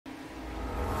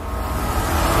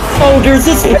Oh, there's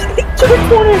this spinning to the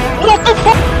corner.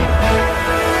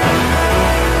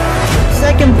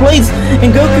 Second place,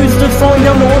 and Goku's just falling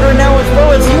down the order now as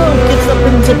well as Hero gets up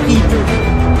into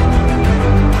P3.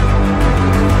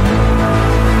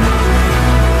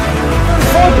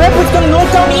 Pepper's gonna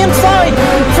knock down the inside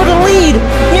for the lead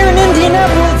here in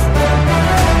Indianapolis.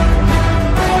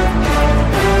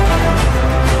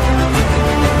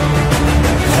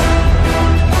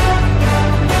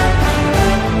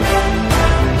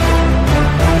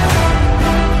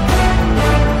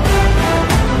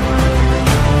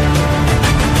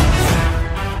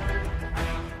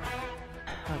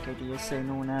 Okay, DSA,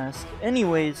 no one asked.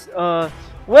 Anyways,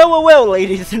 well,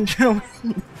 ladies and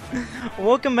gentlemen.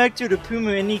 Welcome back to the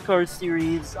Pummu Indycar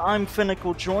series. I'm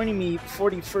Finnical. Joining me for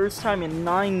the first time in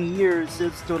 9 years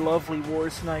is the lovely War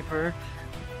Sniper.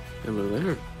 Hello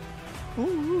there.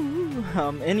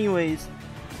 Anyways,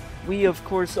 we of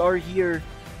course are here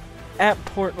at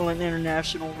Portland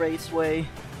International Raceway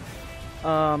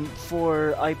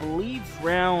for, I believe,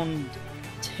 round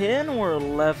 10 or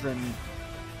 11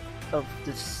 of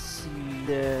the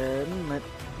season. Let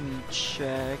me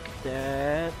check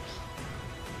that.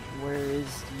 Where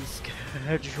is the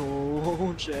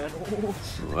schedule channel?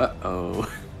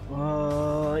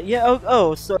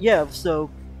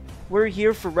 So we're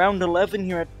here for round 11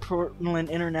 here at Portland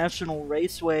International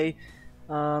Raceway.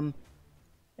 And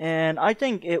I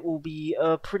think it will be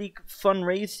a pretty fun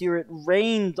race here. It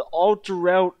rained all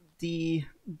throughout the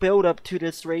build up to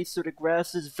this race, so the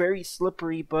grass is very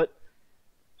slippery, but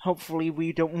hopefully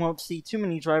we won't see too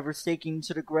many drivers taking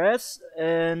to the grass,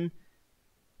 and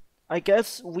I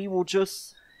guess we will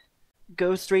just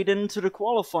go straight into the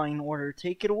qualifying order.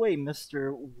 Take it away,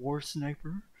 Mr. War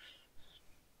Sniper.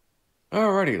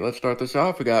 Alrighty, let's start this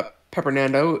off. We got Pepper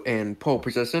Nando in pole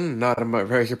position. Not a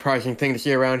very surprising thing to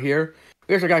see around here.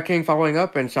 We also got King following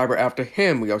up and Cyber after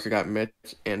him. We also got Mitch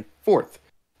in fourth,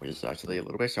 which is actually a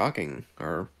little bit shocking.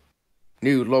 Our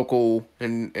new local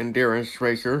endurance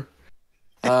racer.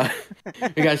 We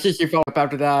got Shishi following up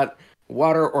after that.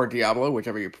 Water or Diablo,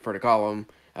 whichever you prefer to call him,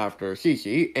 after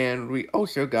Shishi, and we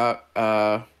also got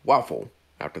Waffle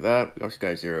after that. We also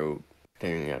got Zero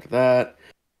continuing after that.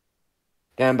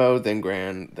 Dambo, then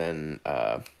Grand, then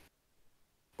wow,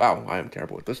 I am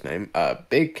terrible with this name.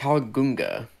 Big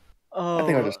Calagunga. I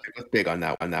think I'll just stick with Big on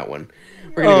that one.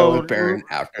 We're gonna go with Baron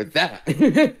after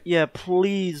that. Yeah,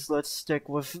 please let's stick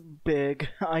with Big.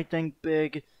 I think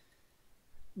Big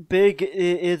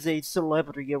is a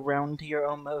celebrity around here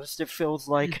almost, it feels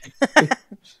like.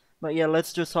 But yeah,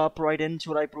 let's just hop right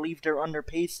into it. I believe they're under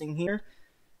pacing here.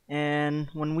 And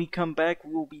when we come back,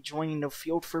 we will be joining the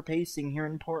field for pacing here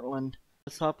in Portland.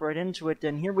 Let's hop right into it.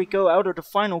 Then here we go, out of the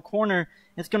final corner.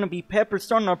 It's going to be Pepper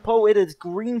starting our pole. It is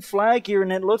green flag here,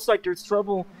 and it looks like there's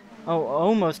trouble. Oh,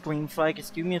 almost green flag,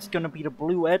 excuse me. It's going to be the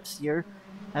Bluettes here.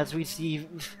 As we see...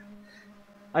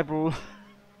 Oh,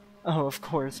 of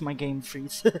course, my game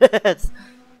freezes.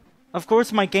 Of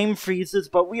course my game freezes,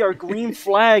 but we are green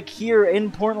flag here in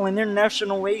Portland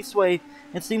International Raceway.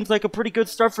 It seems like a pretty good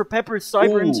start for Pepper.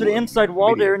 Cyber into the inside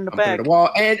wall there in the back.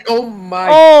 And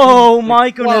oh my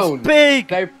goodness, Big!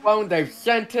 They've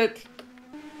sent it.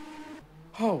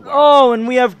 Oh, wow. Oh, and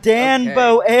we have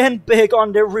Danbo and Big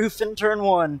on their roof in turn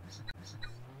 1.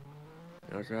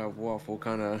 I also have Waffle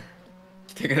kind of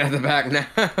sticking at the back now.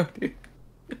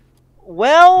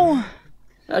 Well...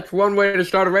 That's one way to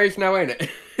start a race now, ain't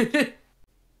it?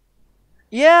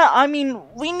 Yeah, I mean,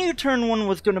 we knew turn 1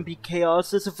 was gonna be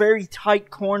chaos. It's a very tight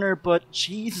corner, but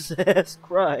Jesus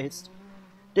Christ.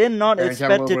 Did not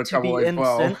expect it to be instant.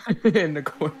 Well in the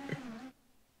corner.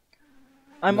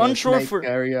 I'm unsure for...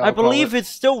 I believe it's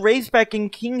still Raceback,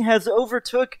 and King has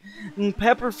overtook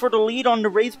Pepper for the lead on the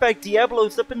Raceback.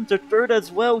 Diablo's up into third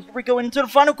as well. Here we go into the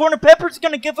final corner. Pepper's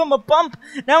gonna give him a bump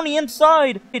down the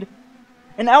inside.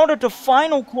 And out of the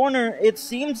final corner, it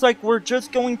seems like we're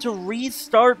just going to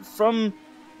restart from...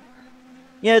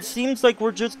 Yeah, it seems like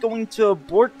we're just going to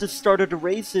abort the start of the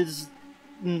races.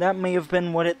 And that may have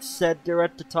been what it said there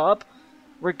at the top.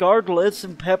 Regardless,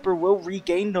 and Pepper will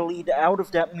regain the lead out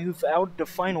of that move, out of the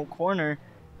final corner.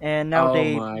 And now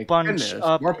they bunch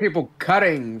up. More people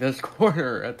cutting this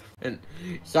corner, and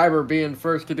Cyber being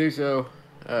first to do so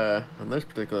on this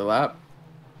particular lap.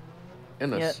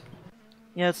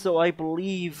 Yeah, so I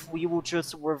believe we will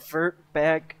just revert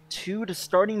back to the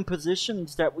starting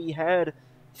positions that we had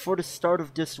for the start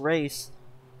of this race.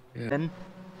 Yeah. Then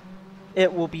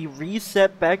it will be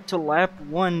reset back to lap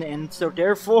 1, and so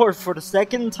therefore, for the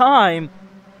second time,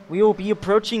 we will be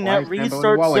approaching that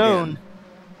restart zone.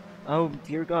 Oh,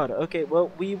 dear God. Okay,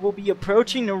 well, we will be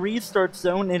approaching the restart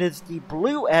zone. It is the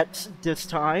Bluettes this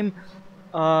time.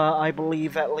 I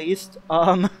believe at least.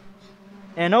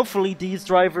 And hopefully these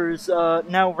drivers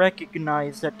now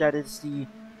recognize that that is the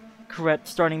correct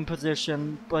starting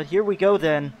position. But here we go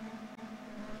then.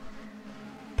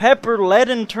 Pepper led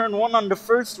in turn 1 on the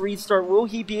first restart. Will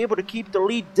he be able to keep the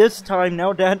lead this time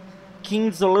now that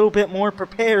King's a little bit more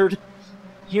prepared?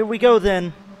 Here we go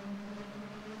then.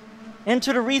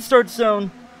 Into the restart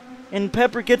zone. And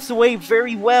Pepper gets away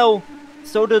very well.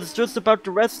 So does just about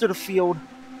the rest of the field.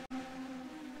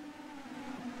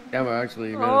 Yeah, well,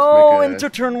 actually, into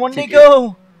turn 1 they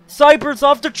go! Cyber's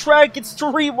off the track, it's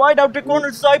 3 wide out the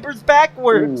corner, Cyber's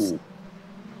backwards! Ooh.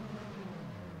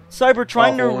 Cyber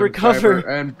trying to recover. Cyber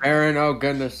and Baron, oh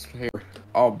goodness, here,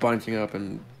 all bunching up,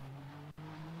 and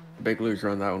big loser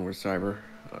on that one was Cyber.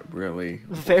 Really.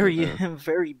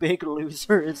 Very big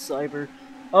loser is Cyber.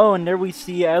 Oh, and there we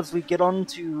see as we get on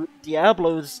to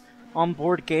Diablo's on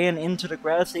board Gan into the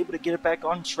grass, able to get it back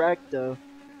on track though.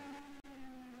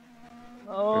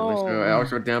 Oh,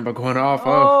 Alex with Dambo going off.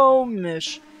 Oh,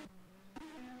 Mish.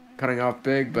 Cutting off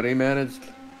big, but he managed.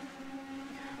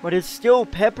 But it's still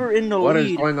Pepper in the lead. What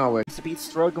is going on with? To be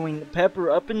struggling. Pepper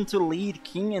up into lead,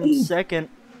 King in second.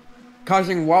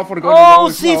 Causing Waffle to go Oh,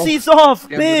 to the CC's off!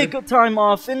 Big time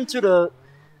off into the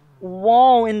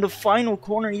wall in the final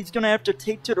corner. He's gonna have to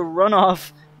take to the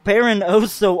runoff. Baron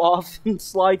also off and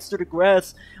slides to the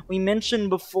grass. We mentioned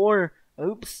before.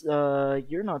 Oops,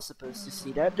 you're not supposed to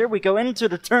see that. There we go, into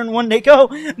the turn 1 they go.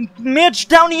 Mitch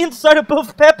down the inside of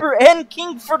both Pepper and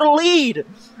King for the lead.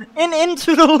 And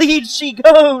into the lead she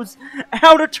goes.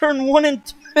 Out of turn 1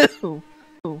 and 2.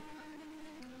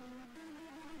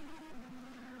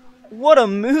 What a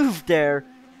move there.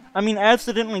 I mean,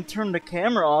 accidentally turned the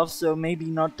camera off, so maybe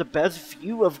not the best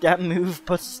view of that move,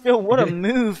 but still, what a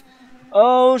move.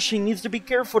 Oh, she needs to be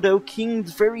careful though.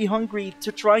 King's very hungry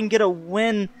to try and get a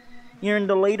win here in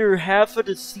the later half of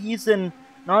the season,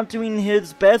 not doing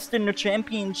his best in the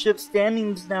championship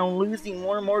standings now, losing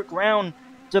more and more ground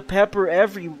to Pepper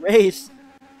every race.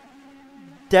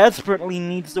 Desperately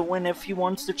needs to win if he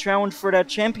wants to challenge for that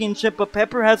championship, but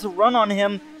Pepper has a run on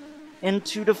him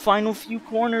into the final few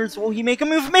corners. Will he make a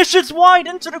move? Misses wide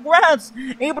into the grass,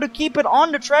 able to keep it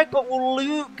on the track, but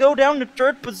will go down to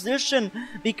 3rd position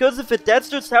because of it. That's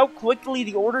just how quickly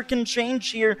the order can change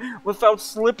here with how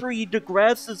slippery the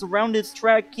grass is around his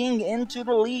track. King into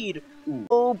the lead. Ooh,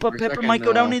 oh, but Pepper might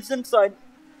go down his inside.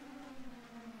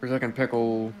 For a second,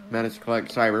 Pickle managed to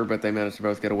collect Cyber, but they managed to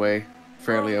both get away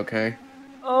fairly okay.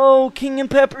 Oh, King and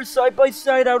Pepper side by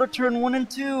side out of turn 1 and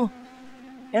 2.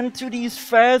 Into these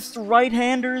fast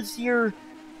right-handers here.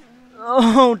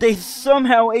 Oh, they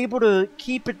somehow able to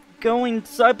keep it going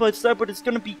side by side, but it's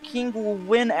going to be King who will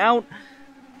win out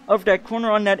of that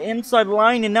corner on that inside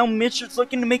line. And now Mitch is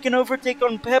looking to make an overtake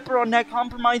on Pepper on that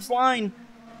compromised line.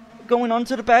 Going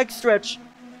onto the backstretch.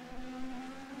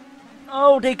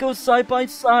 Oh, they go side by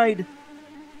side.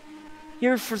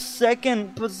 Here for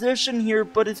 2nd position here,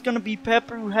 but it's going to be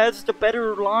Pepper who has the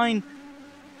better line.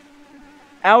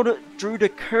 Out through the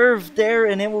curve there,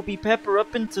 and it will be Pepper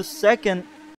up into 2nd.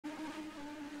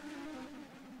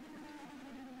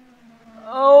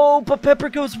 Oh, but Pepper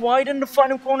goes wide in the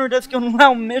final corner. That's going to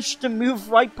allow Mitch to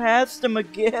move right past him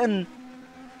again.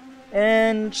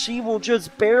 And she will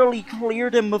just barely clear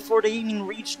them before they even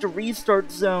reach the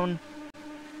restart zone.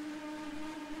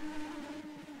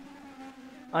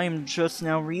 I am just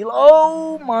now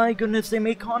oh my goodness, they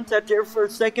made contact there for a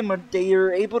second, but they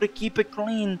are able to keep it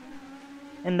clean.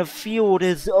 And the field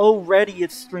is already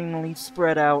extremely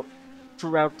spread out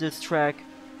throughout this track.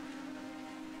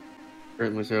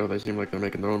 Certainly so. They seem like they're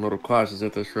making their own little classes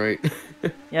at this rate.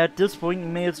 Yeah, at this point, you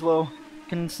may as well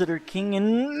consider King.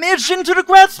 And Mitch into the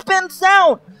grass, spins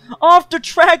out! Off the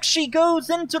track she goes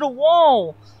into the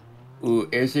wall! Ooh,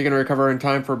 is he going to recover in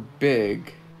time for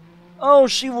Big? Oh,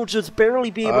 she will just barely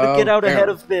be able to get out ahead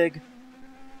of Big.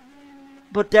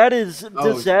 But that is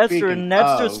disaster, and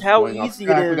that's just how easy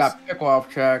it is. We got Pickle off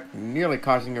track, nearly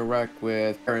causing a wreck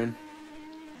with Aaron.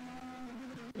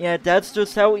 Yeah, that's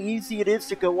just how easy it is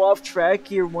to go off track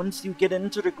here once you get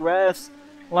into the grass.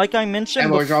 Like I mentioned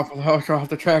Emma's off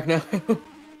the track now.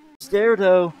 There,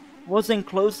 though, wasn't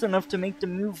close enough to make the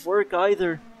move work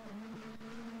either.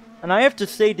 And I have to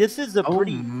say, this is a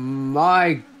pretty... Oh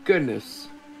my goodness.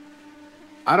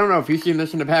 I don't know if you've seen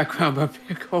this in the background, but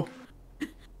Pickle...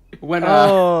 When,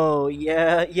 oh,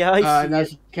 yeah, I see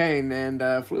that's Kane,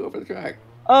 and flew over the track.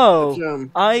 Oh,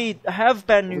 I have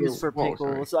bad news for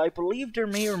Pickles. I believe there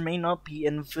may or may not be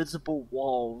invisible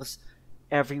walls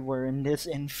everywhere in this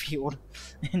infield,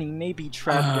 and he may be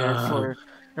trapped there for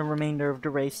the remainder of the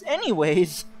race.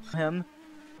 Anyways,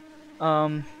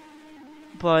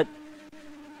 but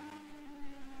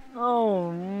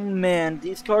Oh man,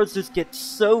 these cars just get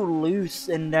so loose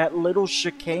in that little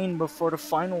chicane before the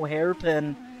final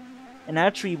hairpin. And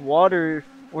actually, Water,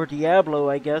 or Diablo,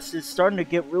 I guess, is starting to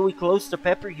get really close to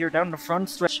Pepper here down the front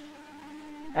stretch.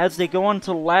 As they go on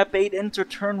to lap 8 into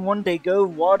turn 1, they go.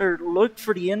 Water looked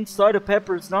for the inside of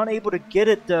Pepper, is not able to get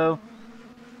it though.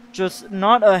 Just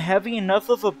not a heavy enough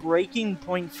of a braking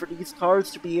point for these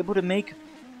cars to be able to make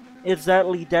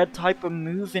exactly that type of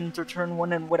move into turn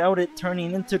 1 and without it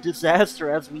turning into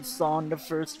disaster as we saw in the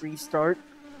first restart.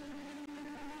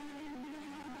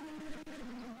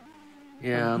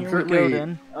 Yeah, and here certainly. we go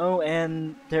then. Oh,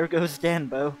 and there goes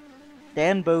Danbo.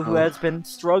 Danbo, who has been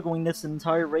struggling this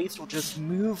entire race, will just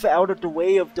move out of the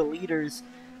way of the leaders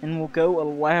and will go a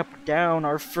lap down.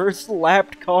 Our first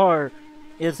lapped car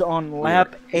is on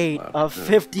lap 8 of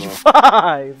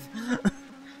 55.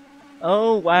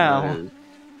 Oh, wow. That is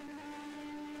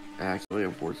actually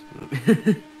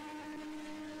unfortunate.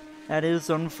 That is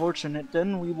unfortunate.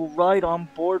 Then we will ride on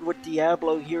board with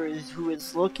Diablo here, who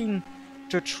is looking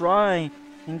to try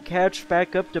and catch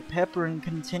back up to Pepper and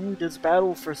continue this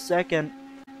battle for second.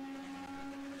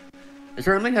 It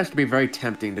certainly has to be very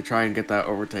tempting to try and get that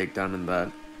overtake done in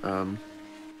that. I don't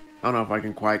know if I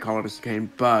can quite call it a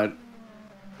chicane, but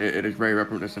it is very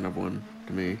reminiscent of one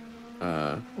to me.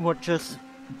 What just...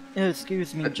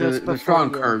 Excuse me, just the strong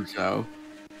curves, though.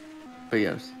 But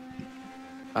yes.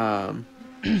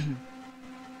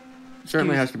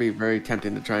 Certainly has to be very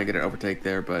tempting to try and get an overtake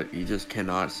there, but you just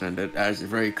cannot send it, as is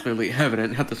very clearly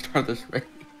evident at the start of this race.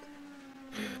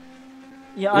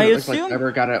 Yeah, I looks assume... like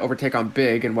Ever got an overtake on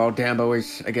Big, and while Dambo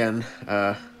is, again,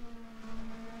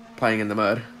 playing in the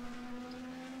mud.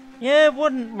 Yeah, I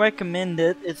wouldn't recommend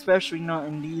it, especially not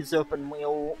in these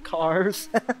open-wheel cars.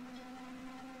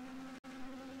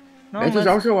 Mitch is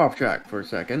also off track for a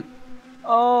second.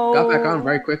 Oh! Got back on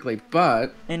very quickly,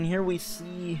 but... And here we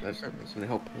see... That's going to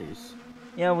help pace.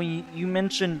 Yeah, you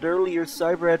mentioned earlier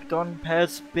Cyber had gone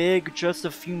past Big just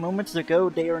a few moments ago.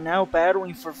 They are now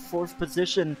battling for 4th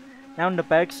position down the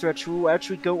backstretch. We will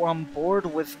actually go on board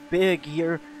with Big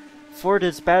here for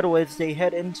this battle as they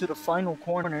head into the final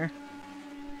corner.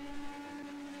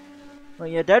 But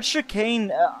yeah, that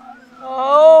chicane...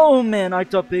 oh man, I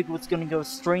thought Big was going to go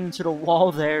straight into the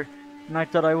wall there. And I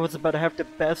thought I was about to have the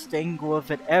best angle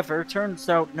of it ever. Turns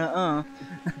out, nuh-uh.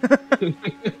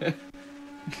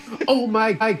 Oh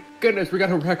my goodness, we got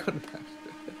a wreck on the back.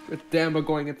 With Damba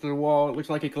going into the wall. It looks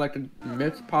like he collected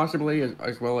Mitts, possibly,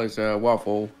 as well as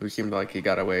Waffle, who seemed like he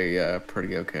got away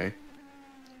pretty okay.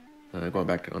 Going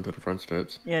back onto the front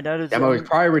stretch. Yeah, that is... Damba is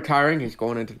probably retiring. He's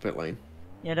going into the pit lane.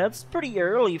 Yeah, that's pretty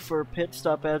early for a pit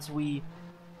stop as we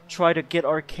try to get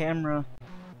our camera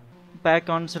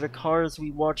back onto the car as we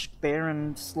watched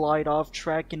Baron slide off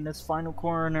track in this final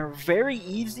corner. Very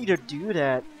easy to do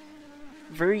that.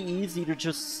 Very easy to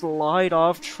just slide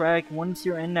off track. Once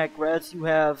you're in that grass, you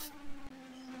have,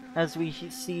 as we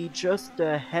see just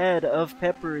ahead of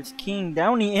Pepper is King,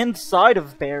 down the inside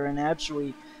of Baron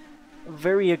actually. A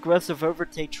very aggressive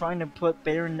overtake, trying to put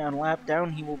Baron a lap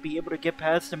down. He will be able to get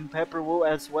past him, Pepper will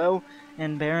as well,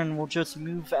 and Baron will just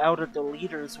move out of the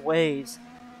leader's ways.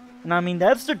 And I mean,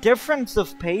 that's the difference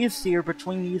of pace here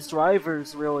between these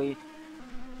drivers, really.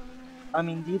 I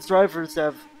mean, these drivers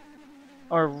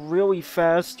are really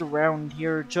fast around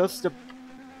here. Just a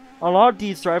lot of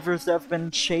these drivers have been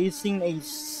chasing a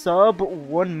sub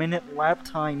 1 minute lap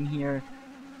time here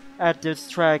at this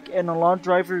track. And a lot of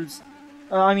drivers,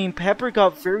 I mean, Pepper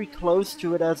got very close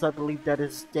to it, as I believe that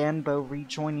is Danbo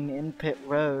rejoining in pit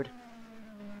road.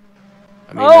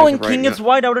 I mean, oh, and King is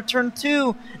wide out of turn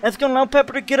 2. That's going to allow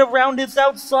Pepper to get around his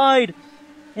outside.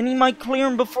 And he might clear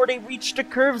him before they reach the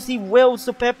curves. He will,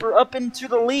 so Pepper up into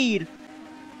the lead.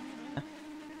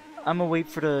 I'm going to wait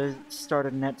for the start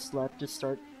of next lap to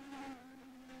start.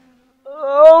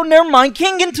 Oh, never mind.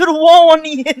 King into the wall on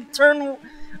the turn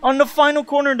on the final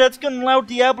corner. That's going to allow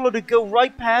Diablo to go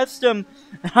right past him.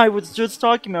 I was just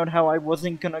talking about how I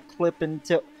wasn't going to clip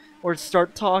until or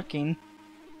start talking.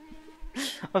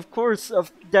 Of course,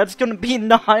 that's gonna be in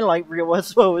the highlight reel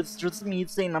as well. It's just me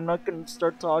saying I'm not gonna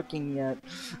start talking yet.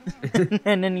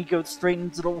 And then he goes straight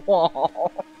into the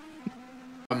wall.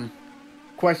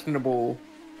 Questionable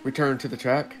return to the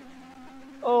track.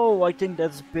 Oh, I think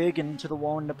that's Big into the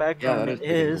wall in the background. Yeah, it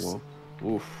is.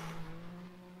 Oof.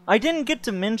 I didn't get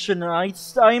to mention, I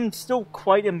am still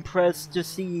quite impressed to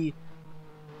see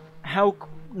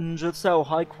just how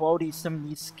high quality some of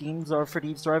these schemes are for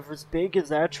these drivers. Big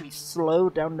is actually slow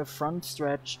down the front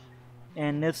stretch,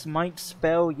 and this might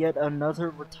spell yet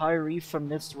another retiree from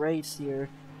this race here.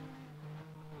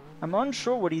 I'm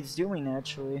unsure what he's doing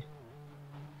actually.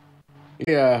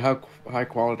 Yeah, how high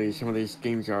quality some of these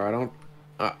games are. I don't.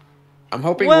 Uh, I'm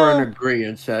hoping we're in Well,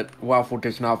 agreement that Waffle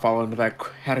does not fall into that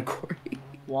category.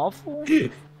 Waffle? Oh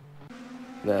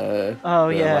The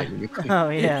yeah. Lightning McQueen. Oh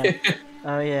yeah.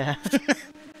 Oh yeah.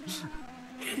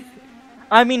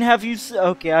 I mean, have you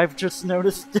okay, I've just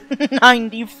noticed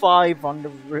 95 on the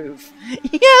roof.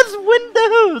 He has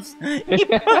windows! He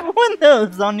put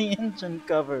windows on the engine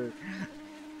cover.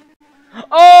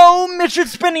 Oh, Mitch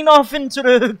is spinning off into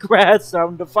the grass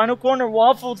on the final corner.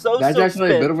 Waffles also That's actually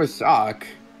spin. a bit of a shock.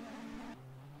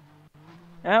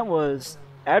 That was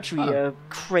actually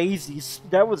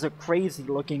that was a crazy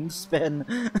looking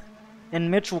spin. And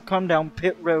Mitch will come down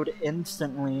pit road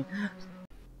instantly.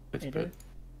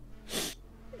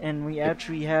 And we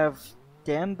actually have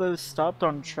Dambo stopped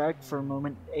on track for a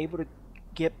moment, able to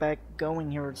get back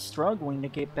going here, struggling to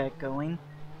get back going.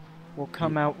 Will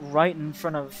come out right in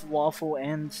front of Waffle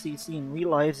and CC and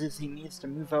realizes he needs to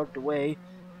move out the way.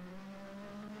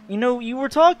 You know, you were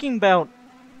talking about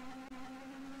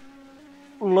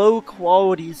low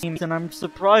quality teams, and I'm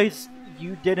surprised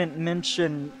you didn't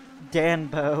mention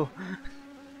Danbo.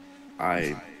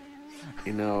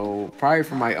 You know, probably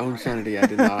for my own sanity, I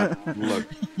did not look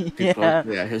too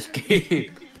closely at his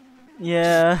game.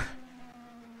 Yeah.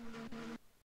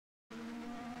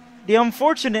 The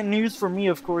unfortunate news for me,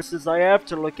 of course, is I have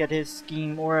to look at his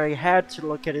scheme, or I had to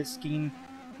look at his scheme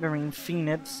during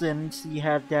Phoenix, since he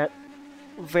had that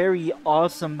very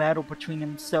awesome battle between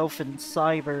himself and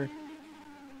Cyber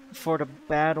for the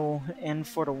battle and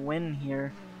for the win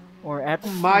here. Or at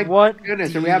My what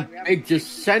goodness, and we have Big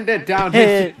just send it down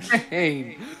his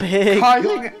lane. Big.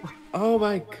 Causing, oh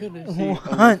my goodness, he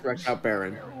almost wrecked out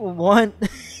Baron. What?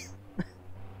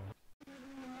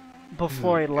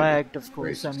 Before it lagged, of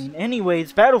course. Gracious. I mean,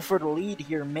 anyways, battle for the lead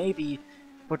here, maybe,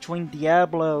 between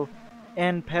Diablo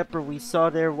and Pepper we saw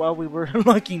there while we were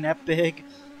looking at Big.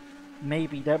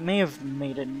 Maybe, that may have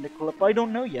made it in the clip, I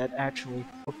don't know yet, actually.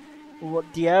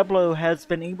 Diablo has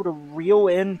been able to reel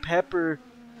in Pepper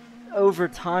over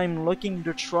time, looking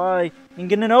to try and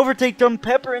get an overtake on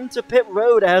Pepper into pit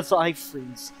road as I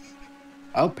freeze.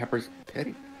 Oh, Pepper's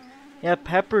pitting. Yeah,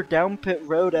 Pepper down pit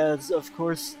road as, of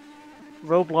course,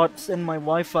 Roblox and my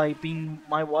Wi-Fi, being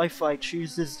my Wi-Fi,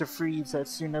 chooses to freeze as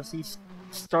soon as he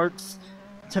starts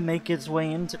to make his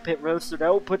way into pit road, so that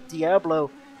will put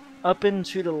Diablo up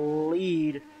into the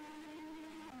lead.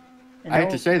 And I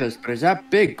hate to say this, but is that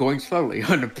Big going slowly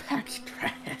on the back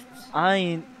stretch?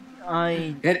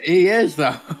 He is,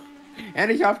 though. And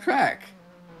he's off track.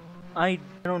 I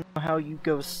don't know how you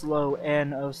go slow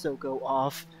and also go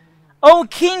off. Oh,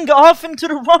 King off into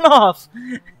the runoff!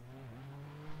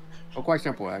 Oh, quite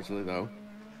simple, actually, though.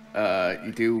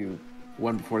 You do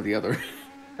one before the other.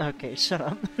 Okay, shut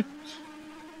up.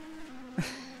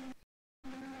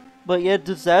 But yeah,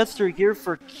 disaster here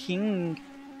for King.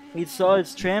 We saw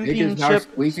his championship. Big is now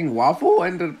squeezing Waffle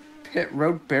into pit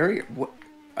road barrier. What?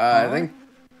 I think.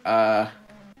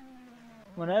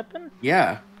 What happened?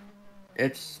 Yeah,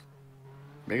 it's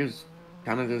Big is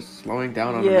kind of just slowing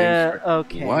down on the main stretch.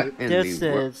 Okay. What? This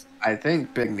is. I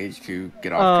think Big needs to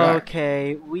get off track.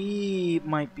 Okay, we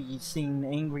might be seeing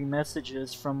angry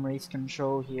messages from race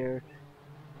control here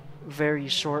very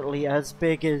shortly, as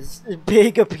Big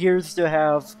appears to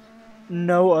have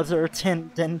no other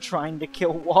intent than trying to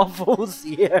kill Waffles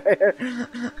here.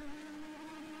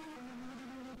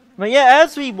 But yeah,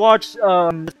 as we watch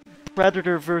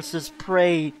Predator versus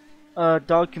Prey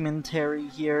documentary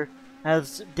here,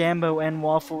 as Dambo and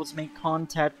Waffles make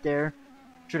contact there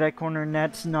to that corner, and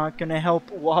that's not gonna help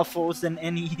Waffles in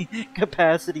any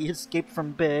capacity escape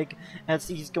from Big, as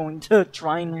he's going to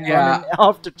try and run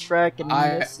off the track and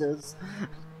misses.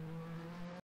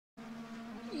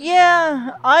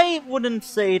 Yeah, I wouldn't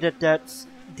say that that's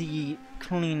the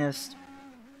cleanest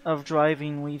of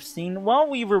driving we've seen. While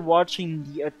we were watching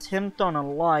the attempt on a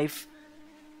life,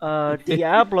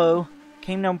 Diablo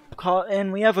came down,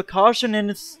 and we have a caution, and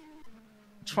it's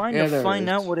trying to find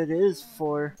out what it is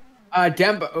for.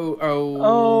 Dambo.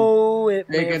 It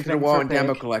Big may into the wall and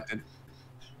Dambo collected.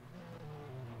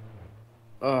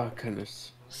 Oh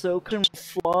goodness. So can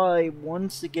fly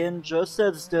once again, just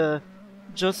as the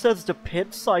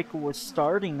pit cycle was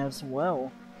starting as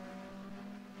well.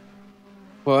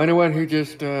 Well, anyone who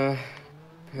just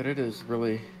pitted is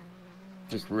really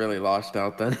lost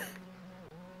out then.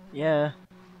 Yeah.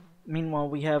 Meanwhile,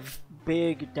 we have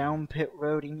Big down pit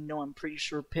road, even though I'm pretty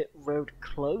sure pit road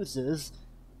closes.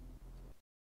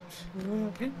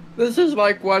 This is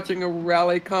like watching a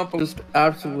rally comp. Just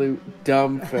absolute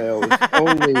dumb fails.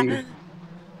 Holy.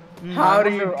 How do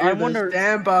you do this,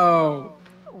 Dambo?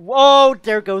 Whoa,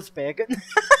 there goes Big.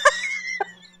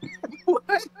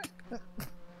 What?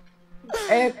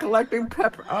 And collecting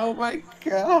pepper. Oh my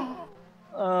god.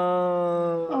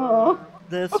 Oh.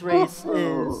 This race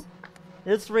is...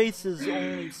 This race is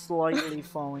only slightly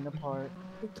falling apart.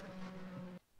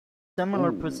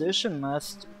 Similar position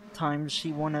last time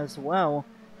she won as well.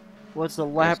 Was a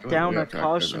lap down a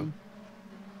caution.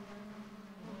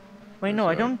 Wait, no,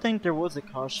 I don't think there was a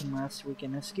caution last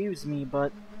weekend, excuse me,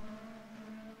 but...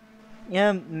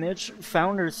 Yeah, Mitch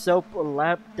found herself a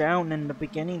lap down in the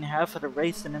beginning half of the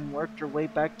race and then worked her way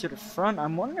back to the front.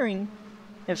 I'm wondering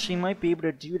if she might be able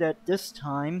to do that this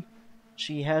time.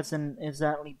 She hasn't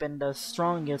exactly been the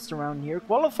strongest around here.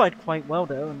 Qualified quite well,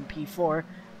 though, in P4.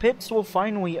 Pits will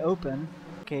finally open.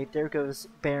 Okay, there goes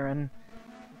Baron.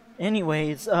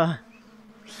 Anyways,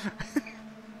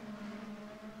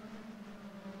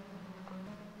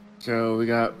 So we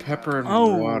got Pepper and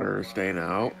Water staying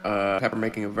out. Pepper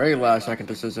making a very last-second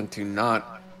decision to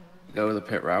not go the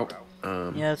pit route.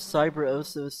 Yeah, Cyber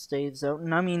also stays out,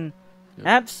 and I mean,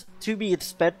 that's to be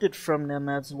expected from them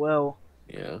as well.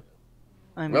 Yeah.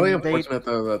 I mean, really unfortunate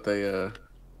though that they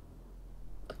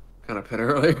kind of pit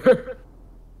earlier.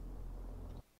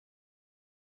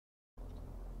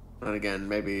 And again,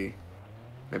 maybe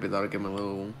that'll give him a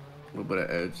little bit of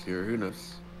edge here. Who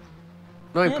knows?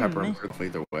 Knowing Pepper improved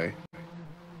either way.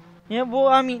 Yeah, well,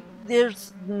 I mean,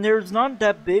 there's not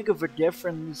that big of a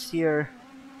difference here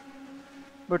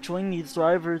between these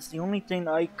drivers. The only thing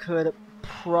I could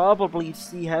probably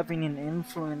see having an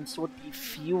influence would be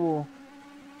fuel.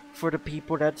 For the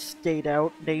people that stayed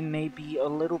out, they may be a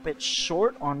little bit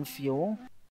short on fuel.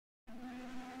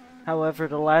 However,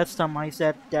 the last time I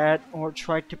said that, or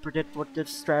tried to predict what this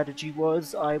strategy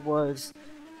was, I was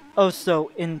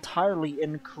so entirely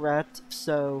incorrect,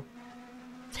 so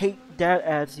take that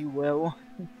as you will.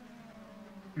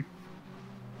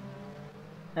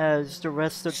 As the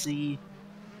rest of the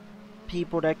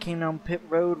people that came down pit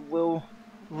road will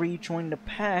rejoin the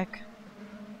pack.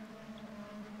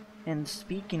 And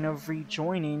speaking of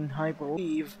rejoining, I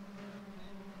believe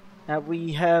that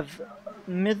we have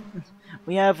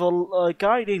a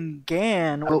guy named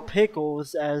Gan or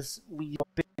Pickles, as we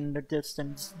in the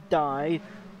distance die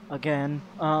again.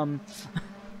 I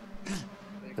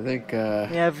think we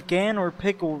have Gan or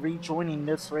Pickle rejoining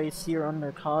this race here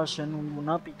under caution. We will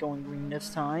not be going green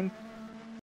this time.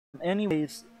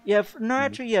 Anyways, yeah, for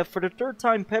the third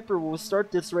time, Pepper will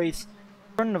start this race.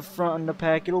 In the front in the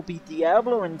pack, it'll be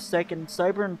Diablo in second,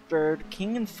 Cyber in third,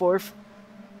 King in fourth,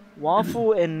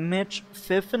 Waffle and Mitch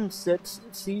 5th and 6th,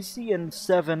 CC in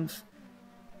 7th.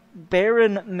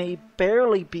 Baron may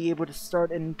barely be able to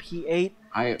start in P8.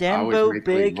 Danbo,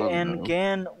 Big, and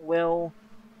Gan will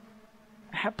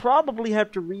probably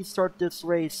have to restart this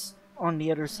race on the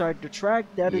other side of the track.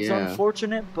 That is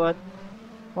unfortunate, but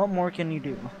what more can you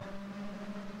do?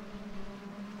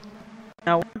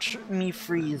 Now watch me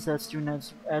freeze as soon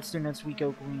as we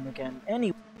go green again.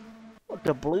 Anyway,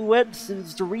 the Bluettes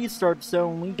is the restart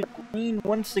zone. We get green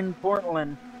once in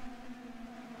Portland.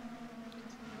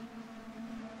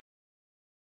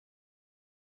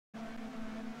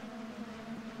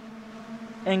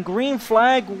 And green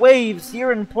flag waves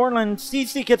here in Portland.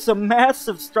 CC gets a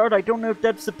massive start. I don't know if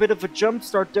that's a bit of a jump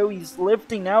start, though. He's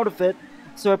lifting out of it.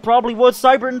 So it probably was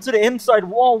Cyber into the inside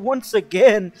wall once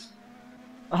again.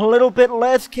 A little bit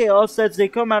less chaos as they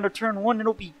come out of turn 1.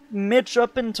 It'll be Mitch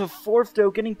up into 4th,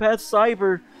 though, getting past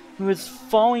Cyber, who is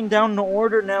falling down the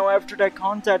order now after that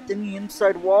contact in the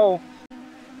inside wall.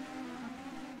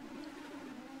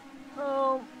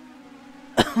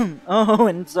 Oh,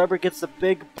 and Cyber gets a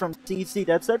big from CC.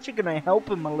 That's actually going to help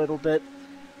him a little bit.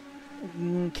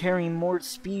 Carrying more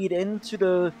speed into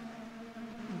the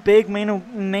big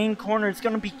main corner. It's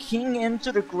going to be King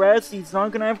into the grass. He's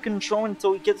not going to have control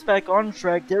until he gets back on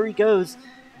track. There he goes.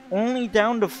 Only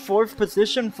down to 4th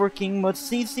position for King, but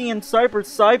CC and Cyber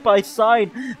side by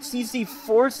side. CC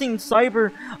forcing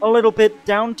Cyber a little bit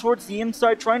down towards the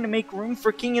inside, trying to make room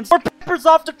for King. And Pepper's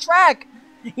off the track.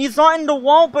 He's not in the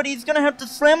wall, but he's going to have to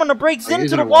slam on the brakes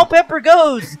into the wall. Pepper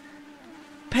goes.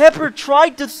 Pepper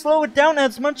tried to slow it down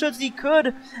as much as he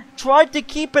could. Tried to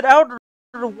keep it out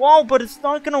the wall, but it's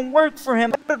not going to work for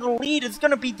him. The lead is going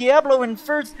to be Diablo in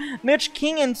first, Mitch,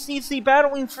 King, and CC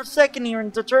battling for second here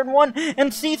into turn 1,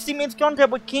 and CC makes contact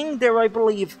with King there, I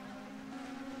believe.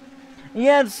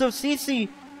 Yeah, so CC...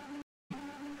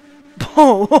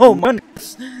 Oh my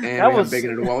goodness. And that was big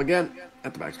into the wall again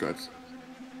at the backstretch.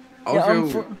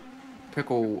 Also,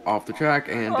 Pickle off the track,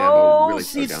 and Diablo really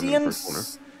slowed down in the first corner.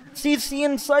 CC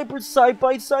and Cyber side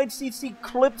by side. CC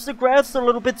clips the grass a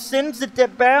little bit, sends it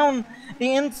down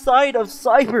the inside of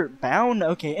Cyber. Bound?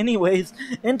 Okay, anyways.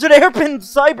 Into the hairpin.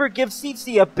 Cyber gives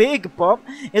CC a big bump.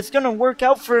 It's gonna work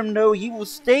out for him though. He will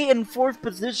stay in 4th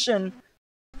position.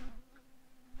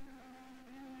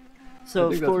 So,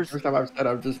 I think of course. that's the first time I've said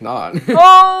I'm just not.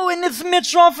 Oh, and it's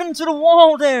Mitch off into the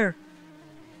wall there.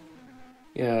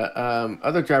 Yeah,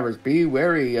 other drivers, be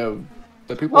wary of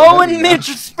the people. Oh, and Mitch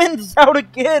spins out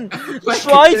again.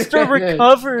 Tries to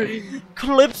recover.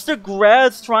 Clips the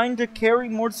grass, trying to carry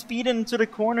more speed into the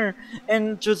corner.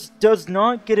 And just does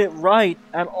not get it right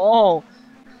at all.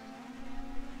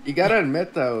 You gotta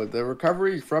admit, though, the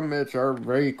recoveries from Mitch are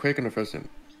very quick and efficient.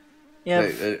 Yeah,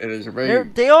 it is a very...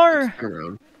 they are...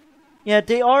 turnaround. Yeah,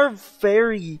 they are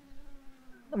very,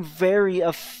 very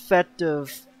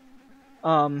effective,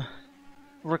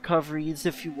 recoveries,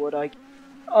 if you would.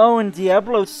 Oh, and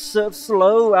Diablo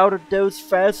slow out of those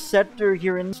fast sector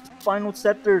here in the final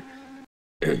sector.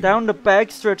 Down the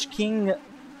backstretch, King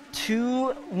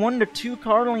 1 to 2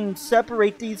 Carling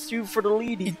separate these two for the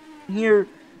lead here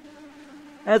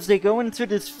as they go into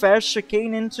this fast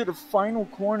chicane into the final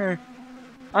corner.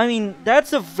 I mean,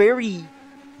 that's a very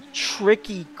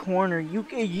tricky corner.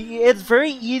 It's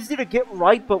very easy to get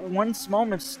right, but one small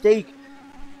mistake,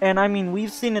 and I mean,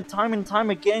 we've seen it time and time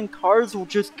again, cars will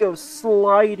just go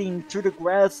sliding through the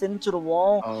grass into the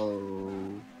wall.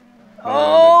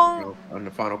 Oh, on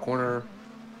the final corner.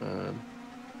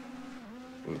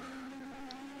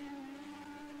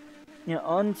 Yeah,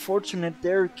 unfortunate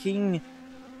there. King,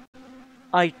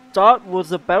 I thought,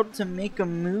 was about to make a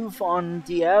move on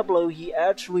Diablo. He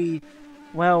actually,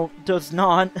 well, does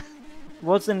not.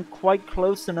 Wasn't quite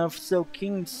close enough, so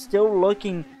King's still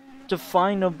looking to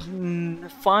find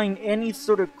any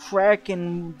sort of crack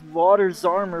in Water's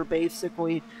armor,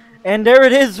 basically. And there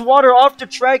it is, Water off the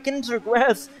track into the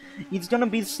grass. He's gonna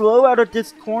be slow out of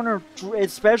this corner,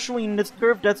 especially in this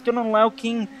curve. That's gonna allow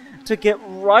King to get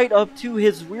right up to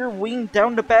his rear wing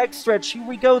down the backstretch. Here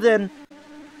we go then.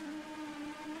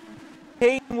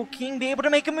 Okay, will King be able to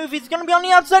make a move? He's gonna be on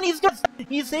the outside.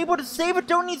 He's able to save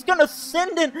it, and he's gonna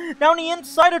send it down the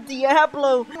inside of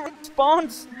Diablo. In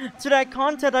response to that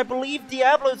contact, I believe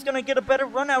Diablo is gonna get a better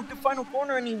run out to final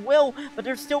corner, and he will. But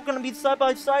they're still gonna be side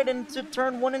by side into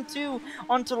turn 1 and 2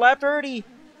 onto lap 30.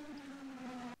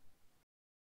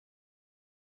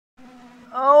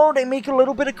 Oh, they make a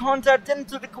little bit of contact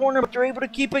into the corner, but they're able to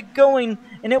keep it going,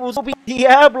 and it will be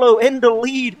Diablo in the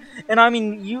lead. And I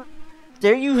mean,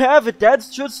 there you have it. That's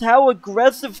just how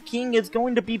aggressive King is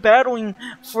going to be battling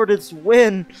for this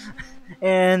win.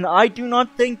 And I do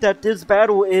not think that this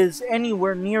battle is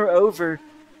anywhere near over,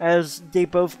 as they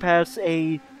both pass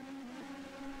a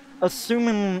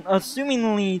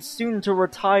assumingly soon to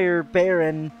retire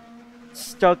Baron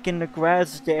stuck in the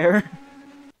grass there.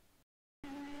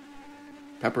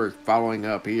 Pepper's following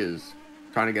up. He is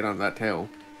trying to get on that tail.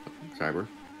 Cyber.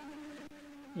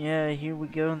 Yeah, here we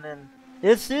go then.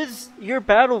 This is your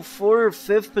battle for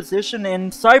 5th position,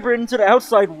 and Cyber into the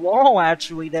outside wall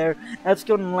actually there. That's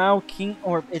going to allow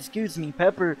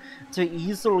Pepper to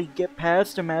easily get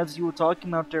past him, as you were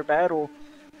talking about their battle.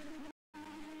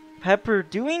 Pepper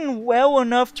doing well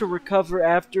enough to recover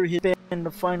after his spin in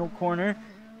the final corner.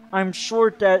 I'm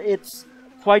sure that it's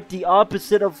quite the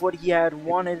opposite of what he had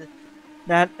wanted,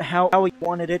 how he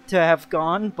wanted it to have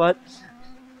gone, but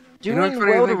doing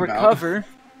well to recover.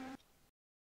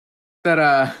 That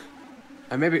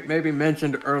I maybe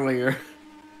mentioned earlier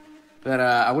that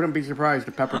I wouldn't be surprised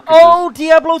if Pepper.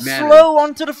 Diablo slow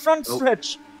onto the front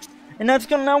stretch, and that's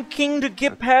gonna allow King to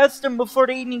get past him before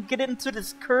they even get into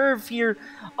this curve here.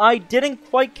 I didn't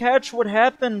quite catch what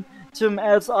happened to him,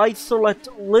 as I select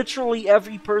literally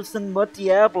every person but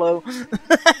Diablo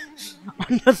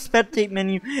on the spectate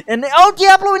menu. And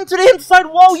Diablo into the inside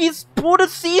wall. He's pulled a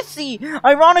CC.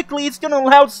 Ironically, he's gonna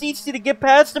allow CC to get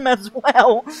past him as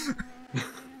well.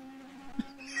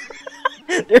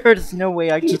 There is no way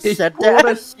I just said that.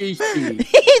 He's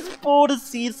pulled a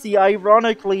CC.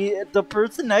 Ironically, the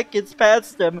person that gets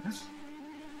past him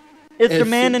is the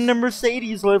man in the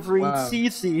Mercedes livery,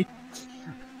 CC.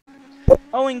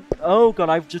 Oh god,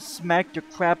 I've just smacked the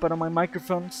crap out of my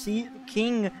microphone. See,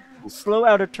 King slow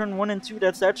out of turn 1 and 2.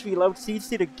 That's actually allowed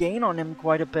CC to gain on him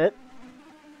quite a bit.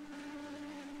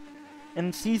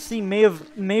 And CC may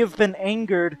have been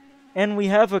angered, and we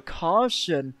have a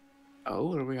caution. Oh,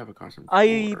 what do we have a caution for?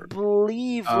 I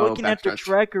believe, looking at the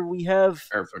tracker, we have...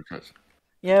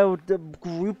 Yeah, the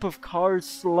group of cars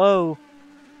slow.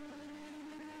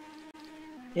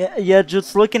 Yeah,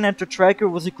 just looking at the tracker,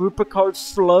 was a group of cars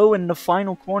slow in the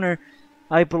final corner.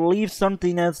 I believe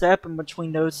something has happened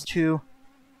between those two.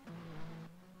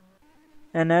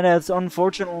 And that has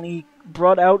unfortunately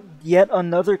brought out yet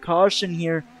another caution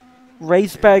here.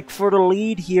 Race back for the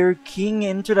lead here. King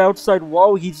into the outside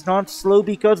wall. He's not slow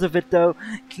because of it though.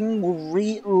 King will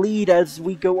lead as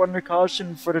we go under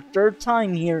caution for the third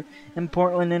time here in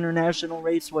Portland International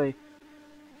Raceway.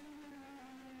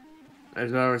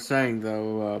 As I was saying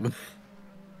though,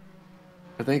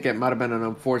 I think it might have been an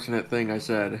unfortunate thing I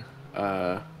said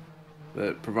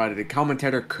that provided a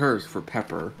commentator curse for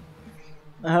Pepper.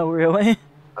 Oh, really?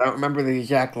 I don't remember the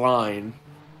exact line,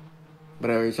 but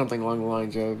it was something along the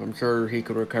lines of, I'm sure he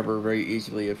could recover very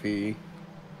easily if he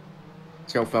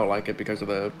still felt like it because of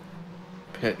the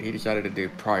pit he decided to do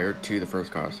prior to the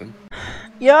first caution.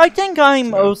 Yeah, I think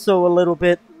I'm also a little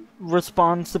bit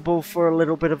responsible for a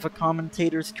little bit of a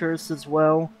commentator's curse as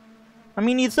well. I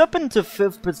mean, he's up into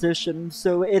 5th position,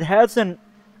 so it hasn't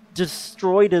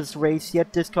destroyed his race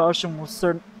yet. This caution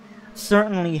will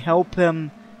certainly help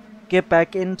him get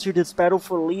back into this battle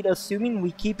for lead. Assuming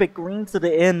we keep it green to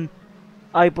the end,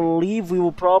 I believe we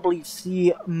will probably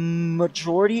see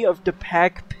majority of the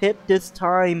pack pit this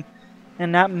time,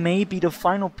 and that may be the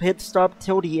final pit stop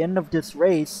till the end of this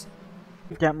race.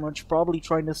 That much, probably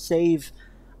trying to save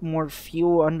more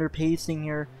fuel under pacing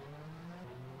here.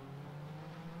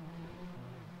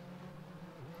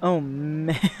 Oh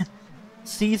man,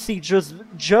 CC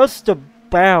just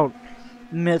about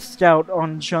missed out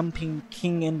on jumping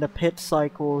King in the pit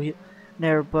cycle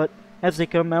there, but as they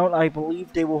come out, I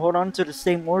believe they will hold on to the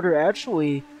same order.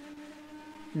 Actually,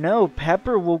 no,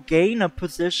 Pepper will gain a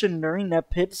position during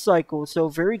that pit cycle, so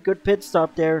very good pit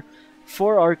stop there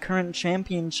for our current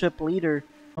championship leader.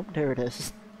 Oh, there it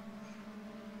is.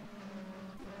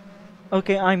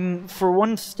 Okay, I'm for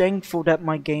once thankful that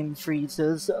my game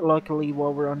freezes, luckily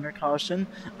while we're under caution.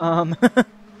 But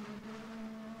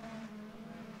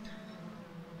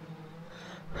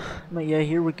yeah,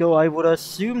 here we go. I would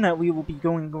assume that we will be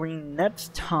going green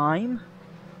next time.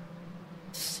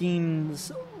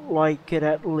 Seems like it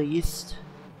at least.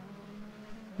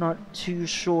 Not too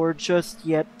sure just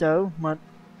yet though, but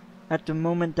at the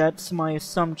moment that's my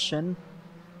assumption.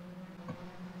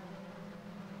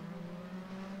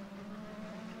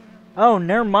 Oh,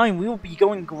 never mind, we will be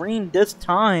going green this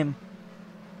time.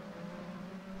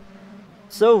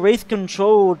 So, race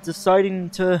control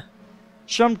deciding to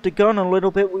jump the gun a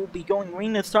little bit. We'll be going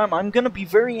green this time. It's gonna be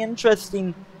very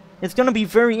interesting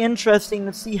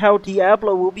to see how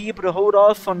Diablo will be able to hold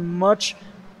off on much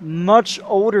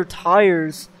older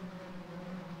tires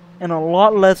and a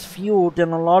lot less fuel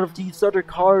than a lot of these other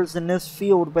cars in this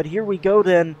field. But here we go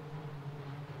then.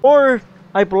 Or,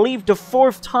 I believe the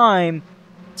 4th time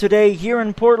today here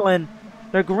in Portland,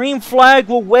 the green flag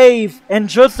will wave and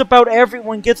just about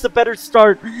everyone gets a better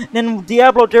start. Then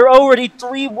Diablo, they're already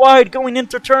 3 wide going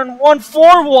into turn 1,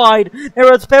 4 wide.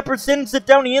 There as Pepper sends it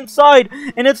down the inside,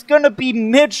 and it's gonna be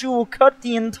Mitch who will cut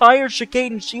the entire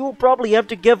chicane. She will probably have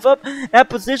to give up that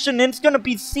position, and it's gonna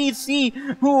be CC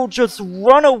who will just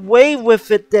run away with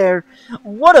it there.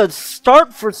 What a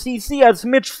start for CC as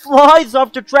Mitch flies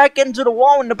off the track into the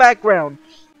wall in the background.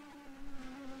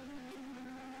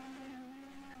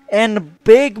 And a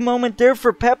big moment there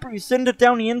for Pepper. He sent it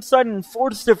down the inside and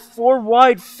forced it 4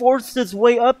 wide. Forced his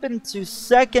way up into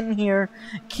 2nd here.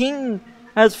 King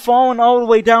has fallen all the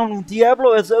way down.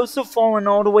 Diablo has also fallen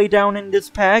all the way down in this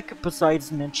pack.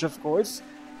 Besides Mitch, of course.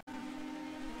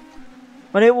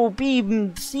 But it will be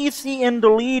CC in the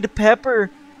lead.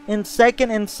 Pepper in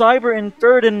 2nd and Cyber in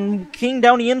 3rd. And King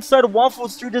down the inside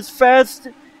waffles through this fast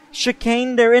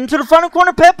chicane there. Into the final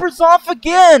corner. Pepper's off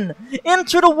again.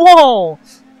 Into the wall.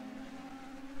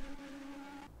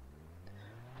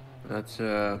 That's,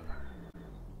 yeah,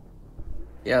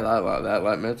 that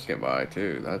let Mitch get by,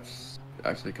 too. That's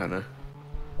actually kind of...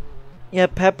 Yeah,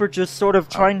 Pepper just sort of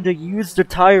trying to use the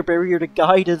tire barrier to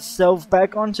guide himself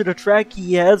back onto the track.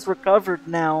 He has recovered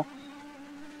now.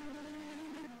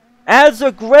 As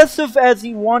aggressive as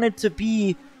he wanted to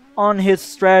be on his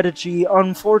strategy,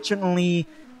 unfortunately,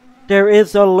 there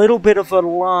is a little bit of a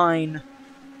line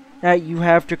that you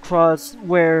have to cross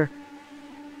where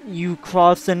you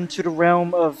cross into the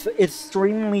realm of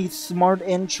extremely smart,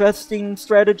 interesting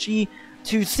strategy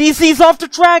to CC's off the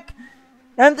track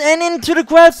and into the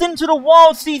grass, into the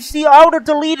wall. CC out of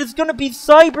the lead. Is going to be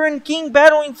Cyber and King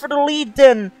battling for the lead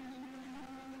then.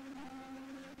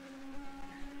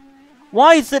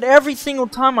 Why is it every single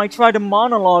time I try to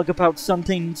monologue about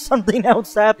something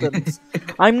else happens?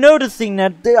 I'm noticing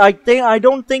that I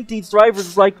don't think these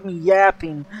drivers like me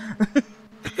yapping.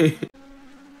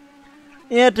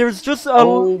 Yeah, there's just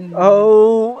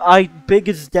a Big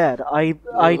is dead.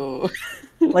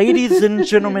 Ladies and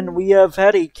gentlemen, we have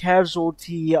had a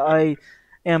casualty.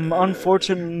 am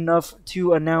unfortunate enough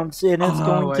to announce it. It's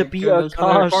going to be a goodness,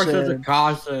 of course it's a caution.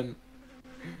 caution.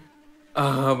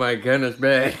 Oh my goodness,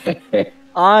 man.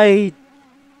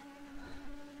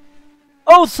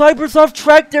 Oh, Cyber's off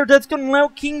track there. That's going to allow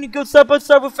King to go side by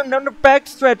side with another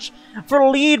backstretch for the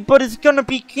lead, but it's going to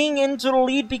be King into the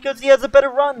lead because he has a better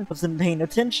run. Wasn't paying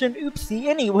attention. Oopsie.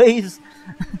 Anyways.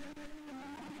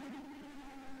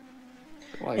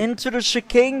 Into the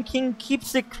chicane. King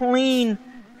keeps it clean.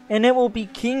 And it will be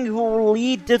King who will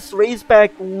lead this race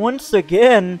back once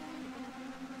again.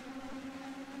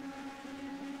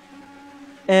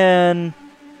 And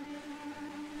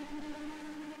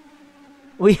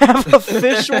we have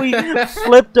officially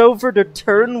flipped over the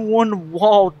turn 1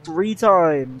 wall 3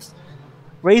 times.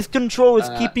 Race control is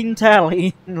keeping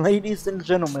tally, ladies and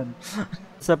gentlemen.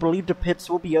 So I believe the pits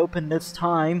will be open this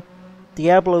time.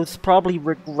 Diablo's probably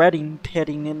regretting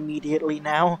pitting immediately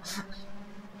now.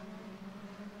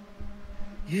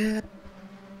 Yeah.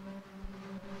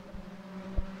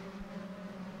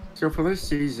 So for this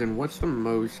season, what's the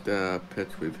most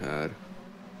pits we've had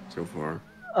so far?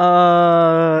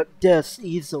 This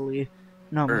easily.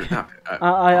 No, Or not,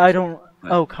 I don't.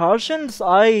 Oh, cautions?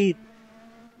 I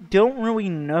don't really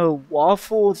know.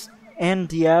 Waffles and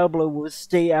Diablo will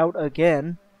stay out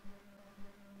again.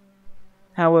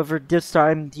 However, this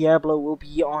time Diablo will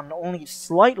be on only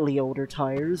slightly older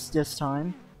tires this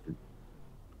time.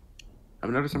 I've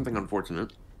noticed something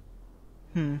unfortunate.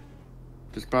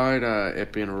 Despite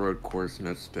it being a road course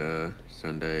next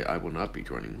Sunday, I will not be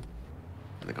joining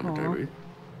the commentary.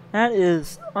 That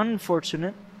is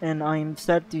unfortunate, and I am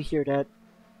sad to hear that.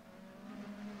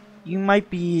 You might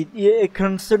be,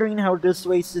 considering how this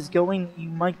race is going, you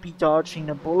might be dodging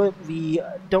a bullet. We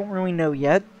don't really know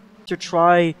yet. To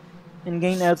try and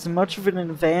gain as much of an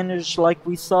advantage like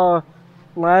we saw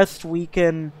last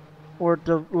weekend, or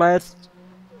the last...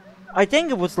 I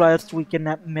think it was last weekend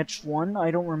that Mitch won.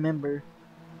 I don't remember.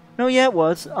 No, yeah, it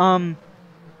was.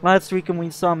 Last weekend we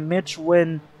saw Mitch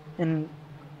win in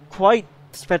quite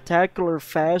spectacular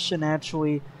fashion,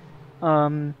 actually.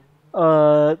 While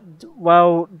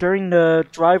during the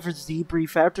driver's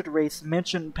debrief after the race,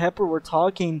 Mitch and Pepper were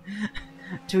talking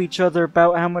to each other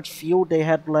about how much fuel they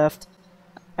had left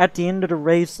at the end of the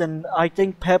race, and I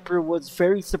think Pepper was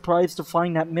very surprised to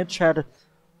find that Mitch had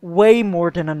way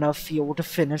more than enough fuel to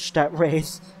finish that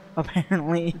race,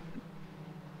 apparently.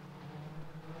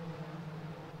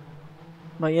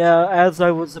 But yeah, as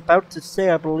I was about to say,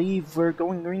 I believe we're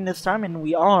going green this time, and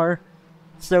we are.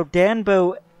 So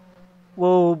Danbo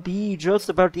will be just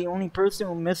about the only person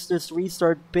who missed this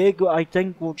restart. Big, I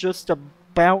think, will just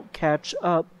about catch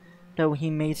up, though he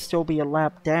may still be a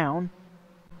lap down.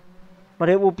 But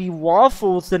it will be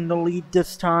Waffles in the lead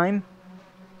this time.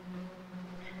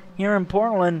 Here in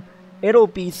Portland, it'll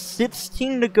be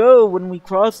 16 to go when we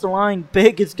cross the line.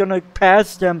 Big is going to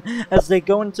pass them as they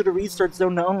go into the restart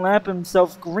zone to unlap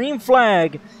himself. Green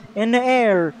flag in the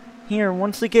air here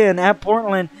once again at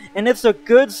Portland. And it's a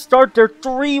good start. They're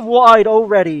 3 wide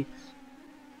already.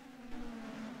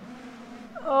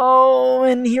 Oh,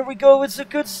 and here we go. It's a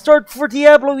good start for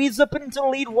Diablo. He's up into the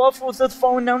lead. Waffles has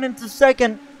fallen down into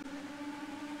second.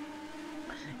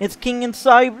 It's King and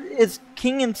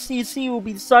CC will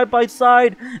be side by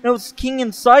side. No, it's King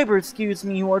and Cyber, excuse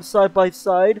me, who are side by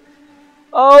side.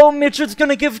 Oh, Mitch is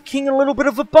gonna give King a little bit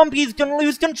of a bump. He's gonna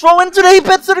lose control into the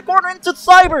apex of the corner into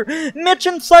Cyber. Mitch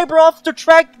and Cyber off the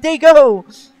track they go.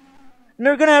 And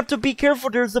they're gonna have to be careful.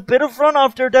 There's a bit of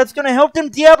runoff there that's gonna help them.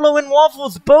 Diablo and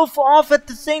Waffles both off at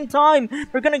the same time.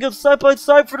 They're gonna go side by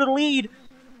side for the lead.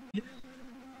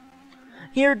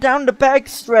 Here down the back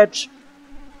stretch.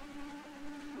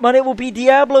 But it will be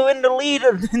Diablo in the lead,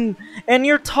 and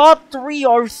your top 3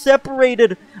 are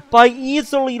separated by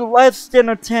easily less than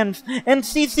a tenth. And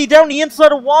CC down the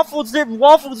inside of Waffles.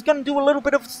 Waffles going to do a little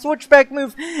bit of a switchback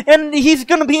move, and he's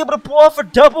going to be able to pull off a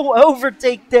double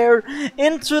overtake there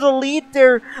into the lead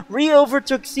there.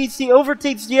 Re-overtook CC,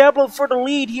 overtakes Diablo for the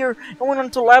lead here, going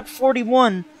on to lap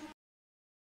 41.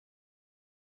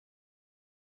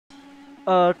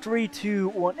 3, 2,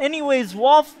 1. Anyways,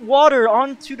 Water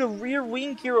onto the rear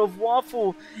wing here of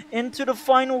Waffle into the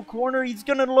final corner. He's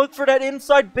gonna look for that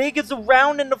inside. Big is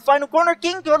around in the final corner.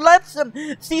 King lets him.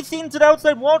 CC into the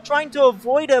outside wall trying to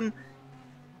avoid him.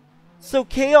 So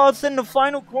Chaos in the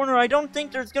final corner. I don't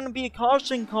think there's gonna be a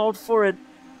caution called for it.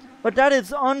 But that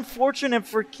is unfortunate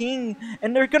for King.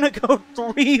 And they're gonna go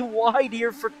 3 wide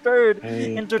here for third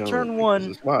into turn 1.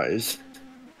 This is wise.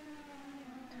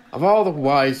 Of all the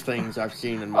wise things I've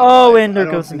seen in my life, and there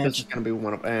goes Mitch. This is going to be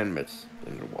one of... And Mitch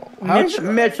in the wall. How's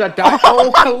Mitch a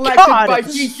collected by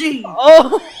CC?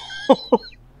 Oh!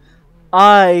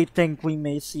 I think we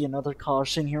may see another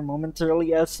caution here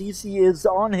momentarily as CC is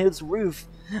on his roof.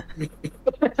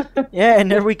 Yeah,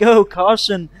 and there we go.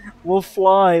 Caution will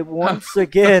fly once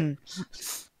again.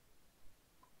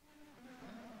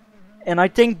 And I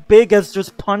think Big has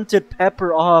just punted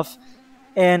Pepper off.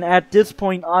 And at this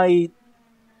point, I'm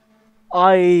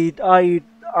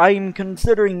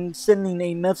considering sending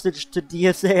a message to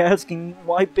DSA asking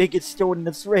why Big is still in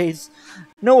this race.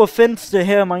 No offense to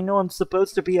him, I know I'm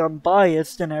supposed to be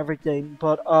unbiased and everything,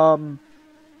 but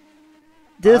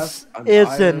this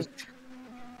isn't.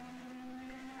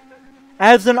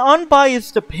 As an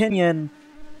unbiased opinion,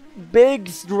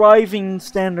 Big's driving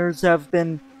standards have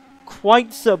been quite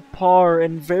subpar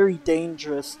and very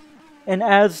dangerous. And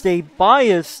as a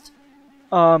biased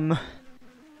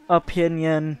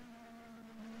opinion,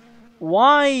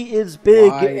 why is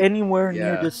Big anywhere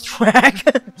near this track?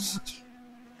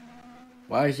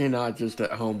 Why is he not just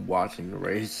at home watching the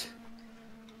race?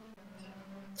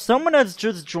 Someone has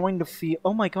just joined the field.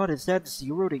 Oh my god, is that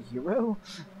 0 to Hero?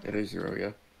 It is 0,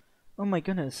 yeah. Oh my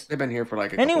goodness. They've been here for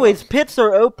like a couple Anyways, hours. pits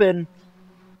are open.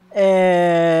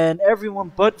 And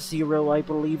everyone but 0, I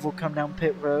believe, will come down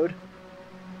pit road.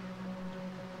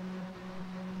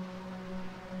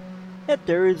 Yep,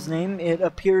 there is his name. It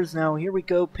appears now. Here we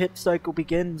go. Pit cycle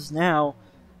begins now.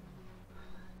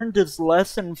 Learned this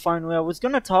lesson finally. I was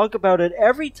going to talk about it.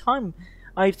 Every time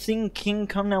I've seen King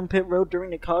come down pit road during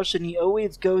the caution, he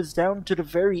always goes down to the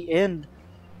very end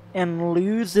and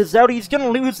loses out. He's going to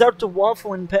lose out to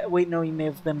Waffle and wait, no, he may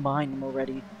have been behind him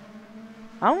already.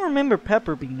 I don't remember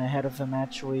Pepper being ahead of him,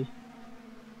 actually.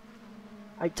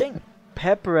 I think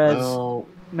Pepper has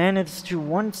managed to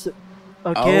once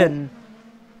again.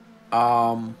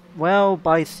 Well,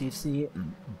 bye, CC.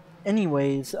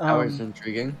 Anyways, that was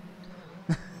intriguing.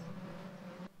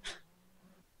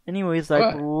 Anyways,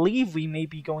 I believe we may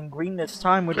be going green this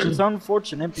time, which is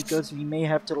unfortunate because we may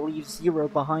have to leave 0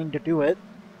 behind to do it.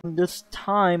 This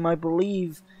time, I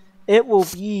believe it will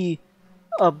be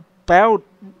about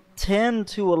 10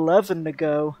 to 11 to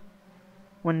go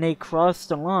when they cross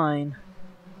the line.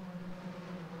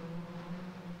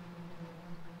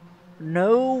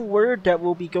 No word that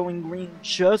we'll be going green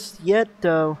just yet,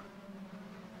 though.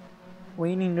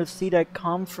 Waiting to see that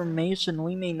confirmation.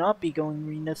 We may not be going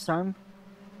green this time.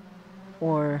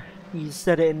 Or he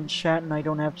said it in chat and I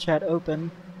don't have chat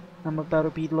open. I'm about to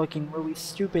be looking really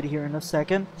stupid here in a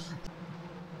second.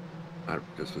 I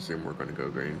just assume we're going to go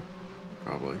green.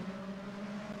 Probably.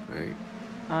 Right.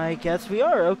 I guess we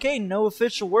are. Okay, no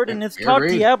official word, and it's caught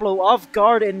Diablo off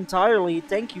guard entirely.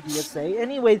 Thank you, DSA.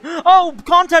 Anyway, oh,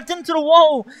 contact into the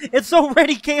wall! It's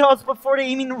already chaos before they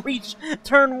even reach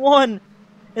turn 1.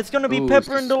 It's gonna be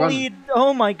Pepper in the lead.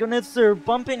 Oh my goodness, they're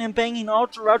bumping and banging all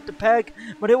throughout the pack,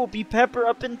 but it will be Pepper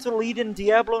up into lead and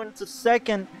Diablo into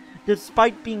second,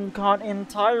 despite being caught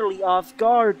entirely off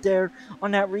guard there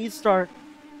on that restart.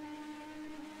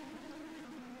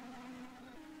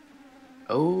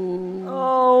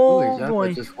 Oh boy.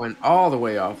 That just went all the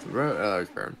way off the road. Oh,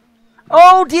 that was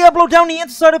Oh, Diablo down the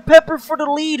inside of Pepper for the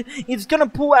lead. He's going to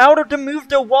pull out of the move.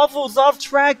 The Waffles off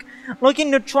track,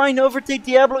 looking to try and overtake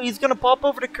Diablo. He's going to pop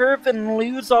over the curve and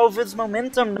lose all of his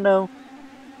momentum, though.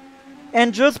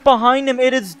 And just behind him,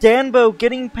 it is Danbo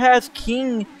getting past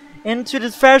King into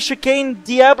this fast chicane.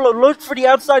 Diablo looked for the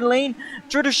outside lane,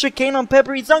 drew the chicane on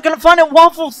Pepper. He's not going to find it.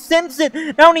 Waffles sends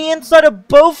it down the inside of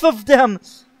both of them.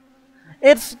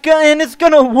 It's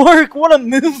gonna work. What a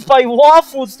move by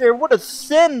Waffles there. What a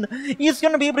sin. He's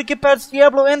gonna be able to get past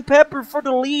Diablo and Pepper for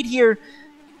the lead here.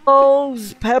 Oh,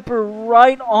 Pepper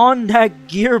right on that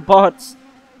gearbox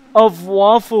of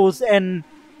Waffles, and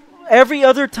every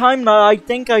other time that I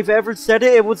think I've ever said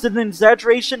it, it was an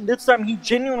exaggeration. This time he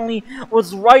genuinely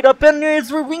was right up in there.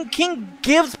 As King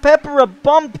gives Pepper a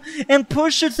bump and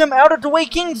pushes him out of the way.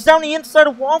 King's down the inside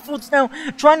of Waffles now,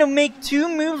 trying to make 2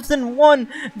 moves in 1.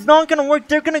 It's not going to work.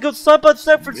 They're going to go side by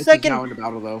side for second. Now in the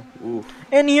battle, though. Ooh.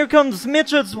 And here comes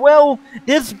Mitch as well.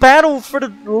 This battle for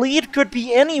the lead could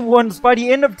be anyone's by the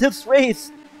end of this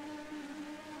race.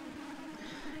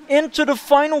 Into the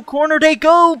final corner they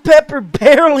go. Pepper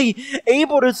barely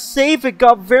able to save it.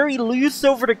 Got very loose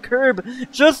over the curb.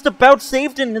 Just about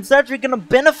saved it. And it's actually going to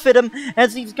benefit him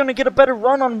as he's going to get a better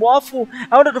run on Waffle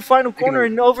out of the final corner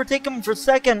and overtake him for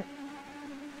second.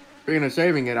 Speaking of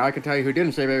saving it, I can tell you who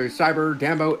didn't save it. It was Cyber,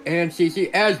 Dambo, and CC,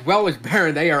 as well as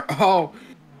Baron. They are all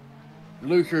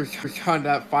losers on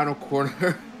that final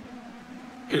corner.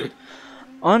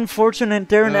 Unfortunate,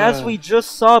 Darren, as we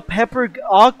just saw, Pepper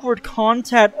awkward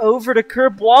contact over the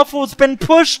curb. Waffle's been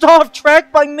pushed off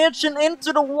track by Mitch and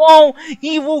into the wall.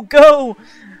 He will go.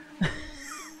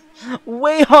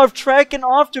 way off track, and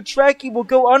off the track he will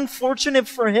go. Unfortunate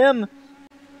for him.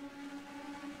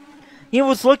 He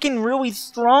was looking really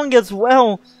strong as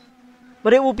well.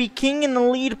 But it will be King in the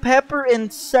lead, Pepper in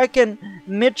second,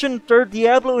 Mitch in third,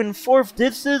 Diablo in fourth.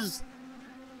 This is,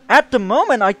 at the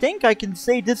moment, I think I can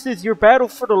say this is your battle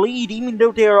for the lead, even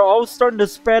though they are all starting to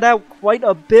spread out quite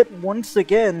a bit once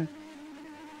again.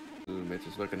 Ooh, Mitch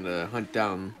is looking to hunt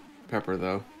down Pepper,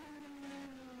 though.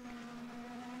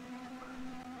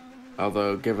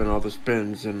 Although, given all the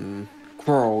spins and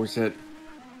quarrels that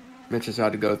Mitch has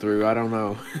had to go through, I don't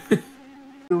know.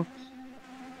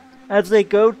 As they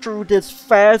go through this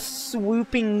fast,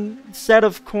 swooping set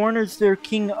of corners there,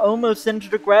 King almost into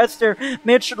the grass there.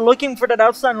 Mitch looking for that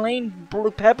outside lane.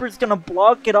 Blue Pepper's gonna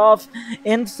block it off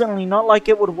instantly. Not like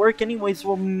it would work anyways.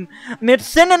 Well,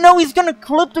 Mitch didn't know he's gonna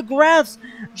clip the grass.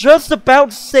 Just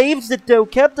about saves it though.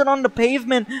 Kept it on the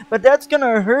pavement, but that's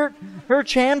gonna hurt her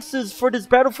chances for this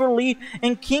battle for the lead.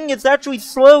 And King is actually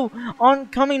slow on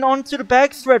coming onto the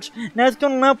backstretch. And that's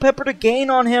gonna allow Pepper to gain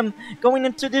on him going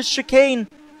into this chicane.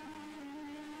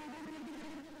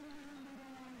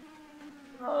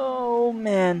 Oh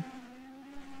man.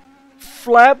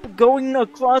 Flap going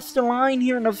across the line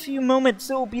here in a few moments.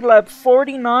 It will be lap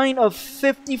 49 of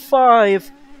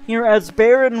 55 here as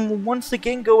Baron will once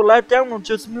again go a lap down. We'll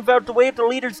just move out the way of the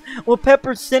leaders. Will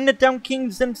Pepper send it down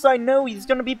King's inside? No, he's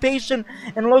going to be patient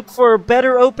and look for a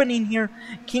better opening here.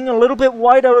 King a little bit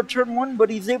wide out of turn 1, but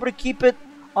he's able to keep it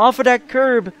off of that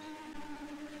curb.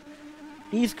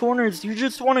 These corners, you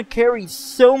just want to carry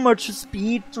so much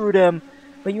speed through them.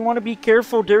 But you want to be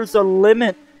careful, there's a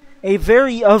limit. A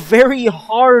very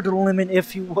hard limit,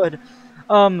 if you would.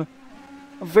 A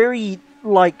very,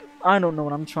 like, I don't know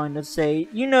what I'm trying to say.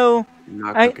 You know,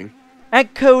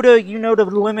 at Coda, you know the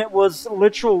limit was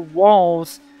literal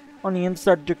walls on the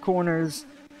inside of the corners.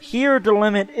 Here, the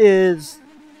limit is,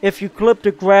 if you clip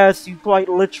the grass, you quite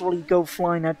literally go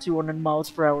flying at 200 miles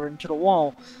per hour into the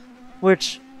wall.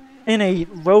 Which, in a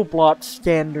Roblox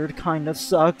standard, kind of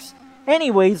sucks.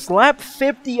 Anyways, lap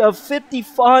 50 of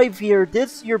 55 here.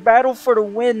 This your battle for the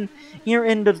win here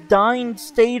in the dying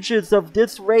stages of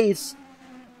this race.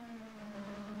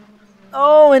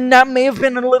 Oh, and that may have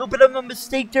been a little bit of a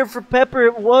mistake there for Pepper.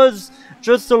 It was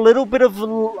just a little bit of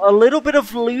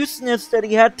looseness that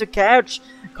he had to catch.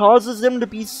 Causes him to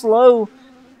be slow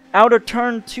out of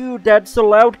turn 2. That's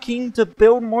allowed King to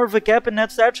build more of a gap, and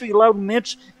that's actually allowed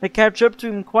Mitch to catch up to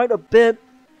him quite a bit.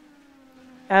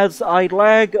 As I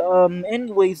lag,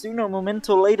 anyways, uno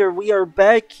momento later, we are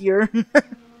back here.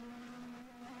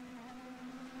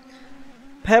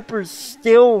 Pepper's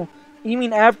still,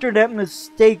 even after that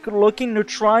mistake, looking to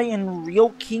try and reel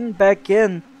King back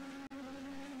in.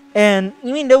 And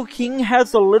even though King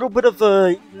has a little bit of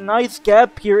a nice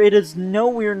gap here, it is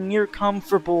nowhere near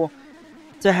comfortable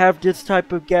to have this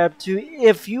type of gap too.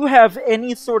 If you have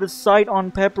any sort of sight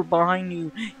on Pepper behind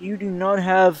you, you do not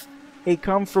have a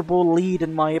comfortable lead,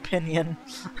 in my opinion.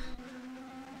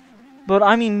 But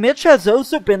I mean, Mitch has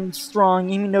also been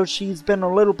strong, even though she's been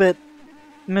a little bit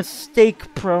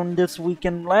mistake prone this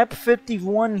weekend. Lap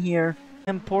 51 here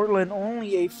in Portland,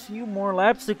 only a few more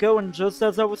laps to go, and just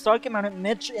as I was talking about it,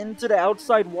 Mitch into the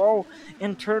outside wall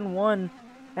in turn 1.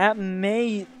 That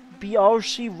may be all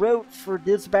she wrote for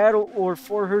this battle, or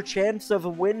for her chance of a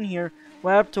win here.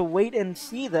 We'll have to wait and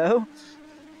see though.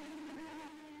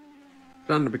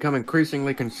 Starting to become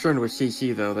increasingly concerned with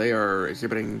CC, though. They are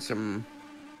exhibiting some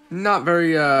not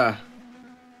very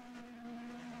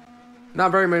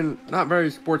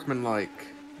sportsmanlike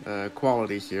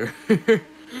qualities here. Kind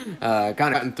of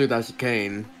gotten through that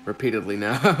chicane repeatedly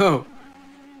now.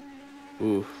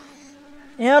 Ooh.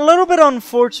 Yeah, a little bit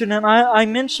unfortunate. I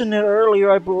mentioned it earlier.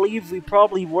 I believe we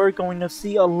probably were going to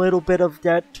see a little bit of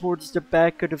that towards the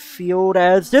back of the field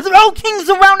as this. Oh, King's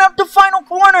around out the final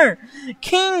corner!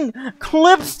 King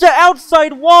clips the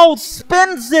outside wall,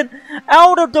 spins it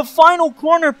out of the final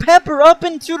corner. Pepper up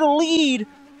into the lead.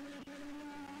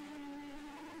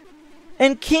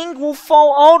 And King will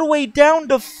fall all the way down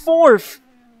to 4th.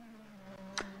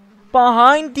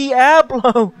 Behind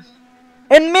Diablo.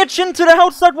 And Mitch into the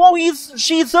outside wall.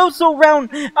 She's also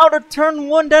round out of turn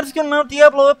 1. That's going to allow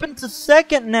Diablo up into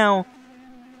 2nd now.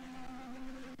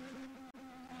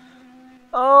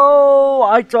 Oh,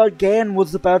 I thought Gan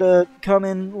was about to come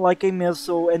in like a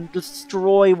missile and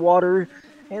destroy Water.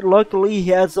 And luckily,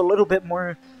 he has a little bit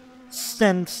more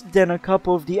sense than a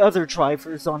couple of the other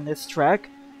drivers on this track.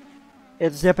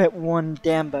 Except one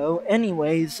Dambo.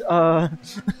 Anyways,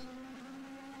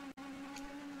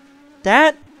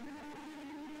 that...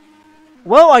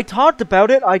 Well, I talked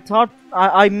about it.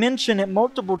 I mentioned it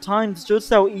multiple times just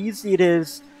how easy it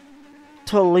is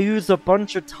to lose a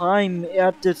bunch of time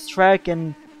at this track,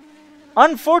 and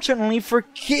unfortunately for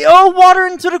water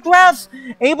into the grass,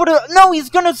 no, he's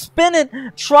gonna spin it,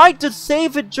 tried to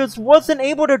save it, just wasn't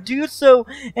able to do so,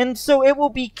 and so it will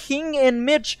be King and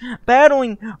Mitch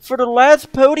battling for the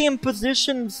last podium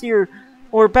positions here,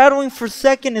 or battling for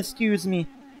second, excuse me.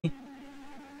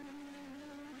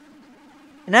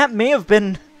 And that may have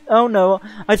been, oh no,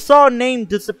 I saw a name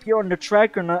disappear on the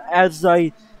tracker as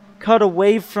I cut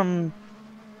away from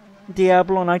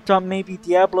Diablo, and I thought maybe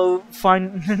Diablo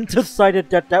decided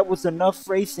that was enough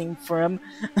racing for him.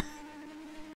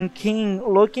 And King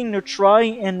looking to try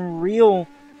and reel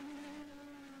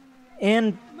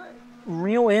in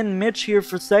Mitch here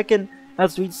for second,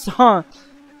 as we saw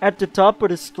at the top of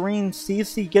the screen,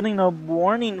 CC getting a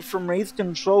warning from Race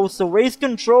Control. So Race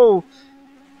Control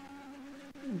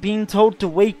being told to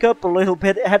wake up a little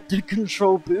bit at the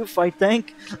control booth, I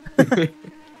think.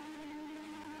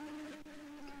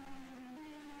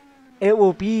 It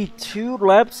will be 2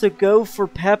 laps to go for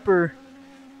Pepper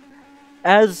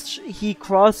as he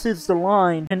crosses the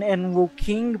line. And will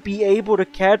King be able to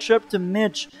catch up to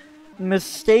Mitch?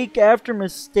 Mistake after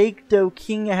mistake, though.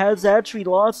 King has actually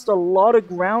lost a lot of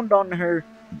ground on her.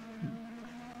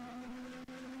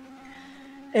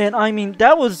 And I mean,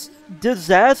 that was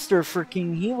disaster for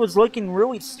King. He was looking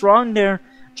really strong there.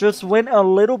 Just went a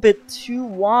little bit too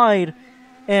wide.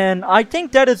 And I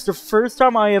think that is the first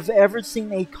time I have ever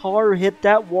seen a car hit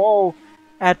that wall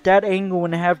at that angle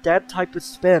and have that type of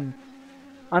spin.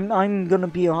 I'm gonna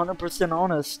be 100%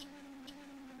 honest.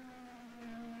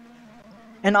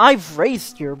 And I've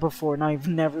raced here before, and I've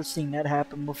never seen that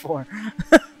happen before.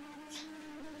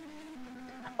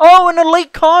 Oh, and a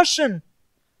late caution!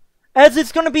 As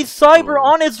it's gonna be Cyber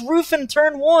on his roof in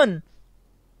turn 1.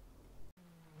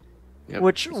 Yep,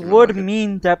 which would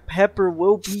mean that Pepper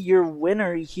will be your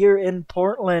winner here in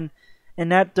Portland.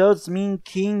 And that does mean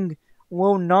King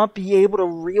will not be able to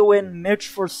reel in Mitch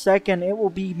for second. It will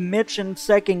be Mitch in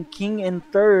second, King in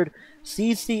third,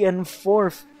 CC in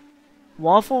fourth,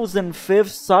 Waffles in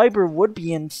fifth, Cyber would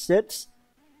be in sixth.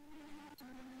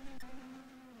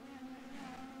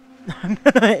 I'm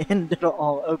gonna end it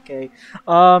all. Okay.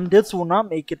 This will not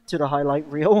make it to the highlight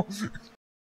reel.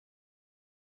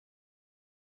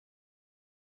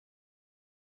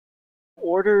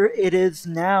 Order it is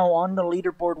now on the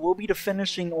leaderboard will be the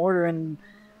finishing order, and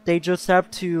they just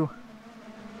have to...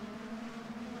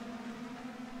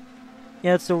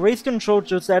 Yeah, so Race Control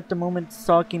just at the moment is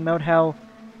talking about how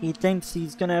he thinks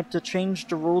he's gonna have to change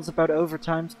the rules about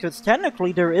overtimes, because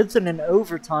technically there isn't an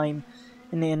overtime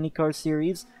in the IndyCar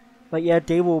series. But yeah,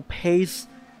 they will pace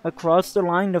across the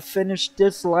line to finish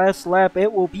this last lap.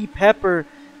 It will be Pepper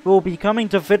who will be coming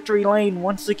to victory lane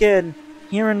once again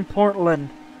here in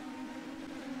Portland.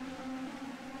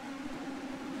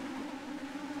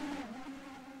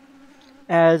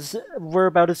 As we're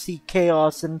about to see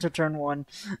chaos into turn 1.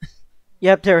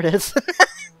 Yep, there it is.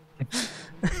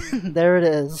 There it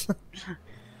is.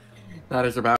 That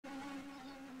is about...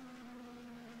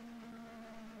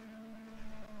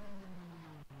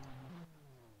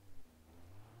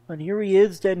 But here he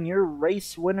is, then, your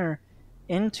race winner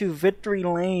into victory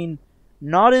lane.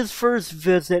 Not his first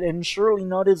visit, and surely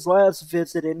not his last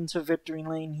visit into victory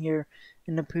lane here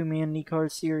in the Pummu IndyCar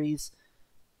series.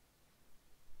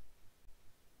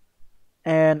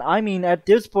 And I mean, at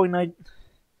this point, I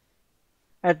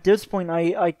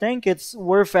think it's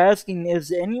worth asking: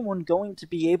 is anyone going to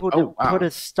be able to put a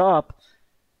stop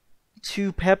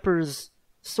to Pepper's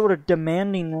sort of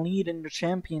demanding lead in the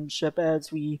championship?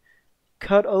 As we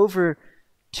cut over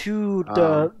to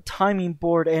the timing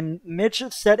board, and Mitch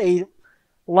set a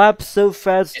lap so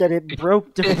fast that it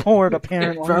broke the board.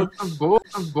 Apparently, it broke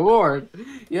the board.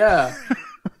 Yeah.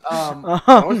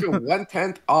 I was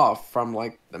 1/10 off from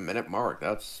like the minute mark.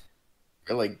 That's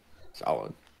really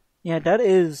solid. Yeah, that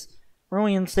is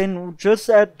really insane. Just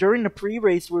during the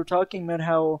pre-race, we were talking about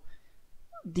how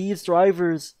these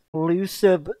drivers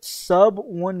elusive sub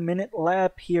 1 minute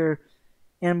lap here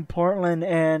in Portland,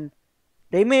 and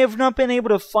they may have not been able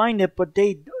to find it, but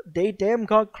they damn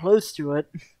got close to it.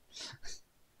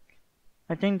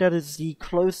 I think that is the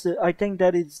closest. I think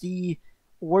that is the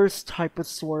worst type of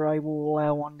swear I will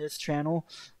allow on this channel.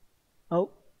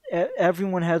 Oh,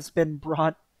 everyone has been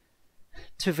brought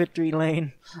to victory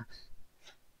lane.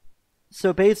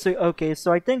 So basically, okay,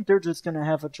 so I think they're just gonna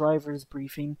have a driver's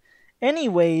briefing.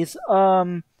 Anyways,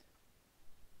 Walter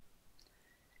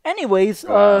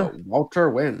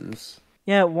wins.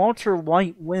 Yeah, Walter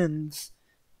White wins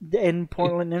in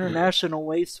Portland International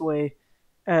Raceway.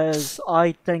 As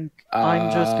I think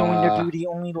I'm just going to do the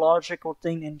only logical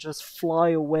thing and just fly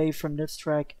away from this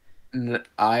track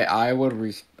I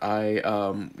would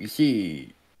you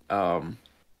see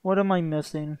What am I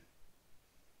missing?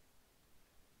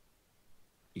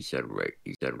 he said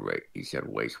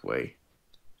Raceway.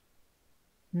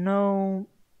 No.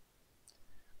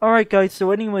 Alright, guys,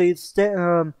 so anyways,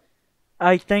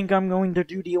 I think I'm going to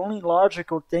do the only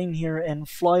logical thing here and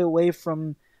fly away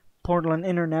from Portland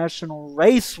International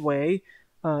Raceway.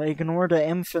 Ignore the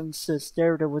emphasis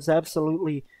there. There was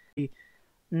absolutely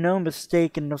no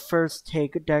mistake in the first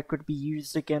take that could be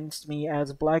used against me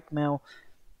as blackmail.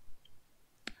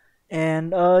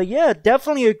 And yeah,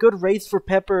 definitely a good race for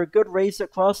Pepper, a good race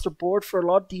across the board for a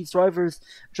lot of these drivers.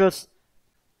 Just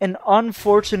an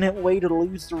unfortunate way to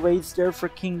lose the race there for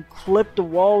King. Clipped the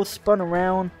wall, spun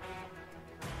around.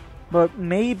 But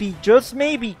maybe, just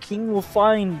maybe, King will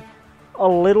find a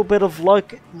little bit of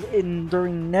luck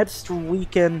during next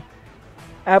weekend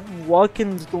at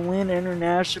Watkins Glen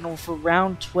International for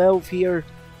round 12 here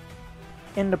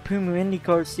in the Pummu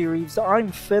Indycar series.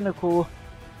 I'm Finical.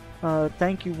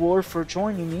 Thank you, War, for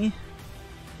joining me.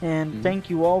 And thank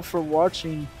you all for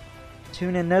watching.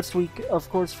 Tune in next week, of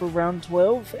course, for round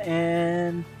 12.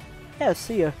 And yeah,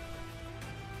 see ya.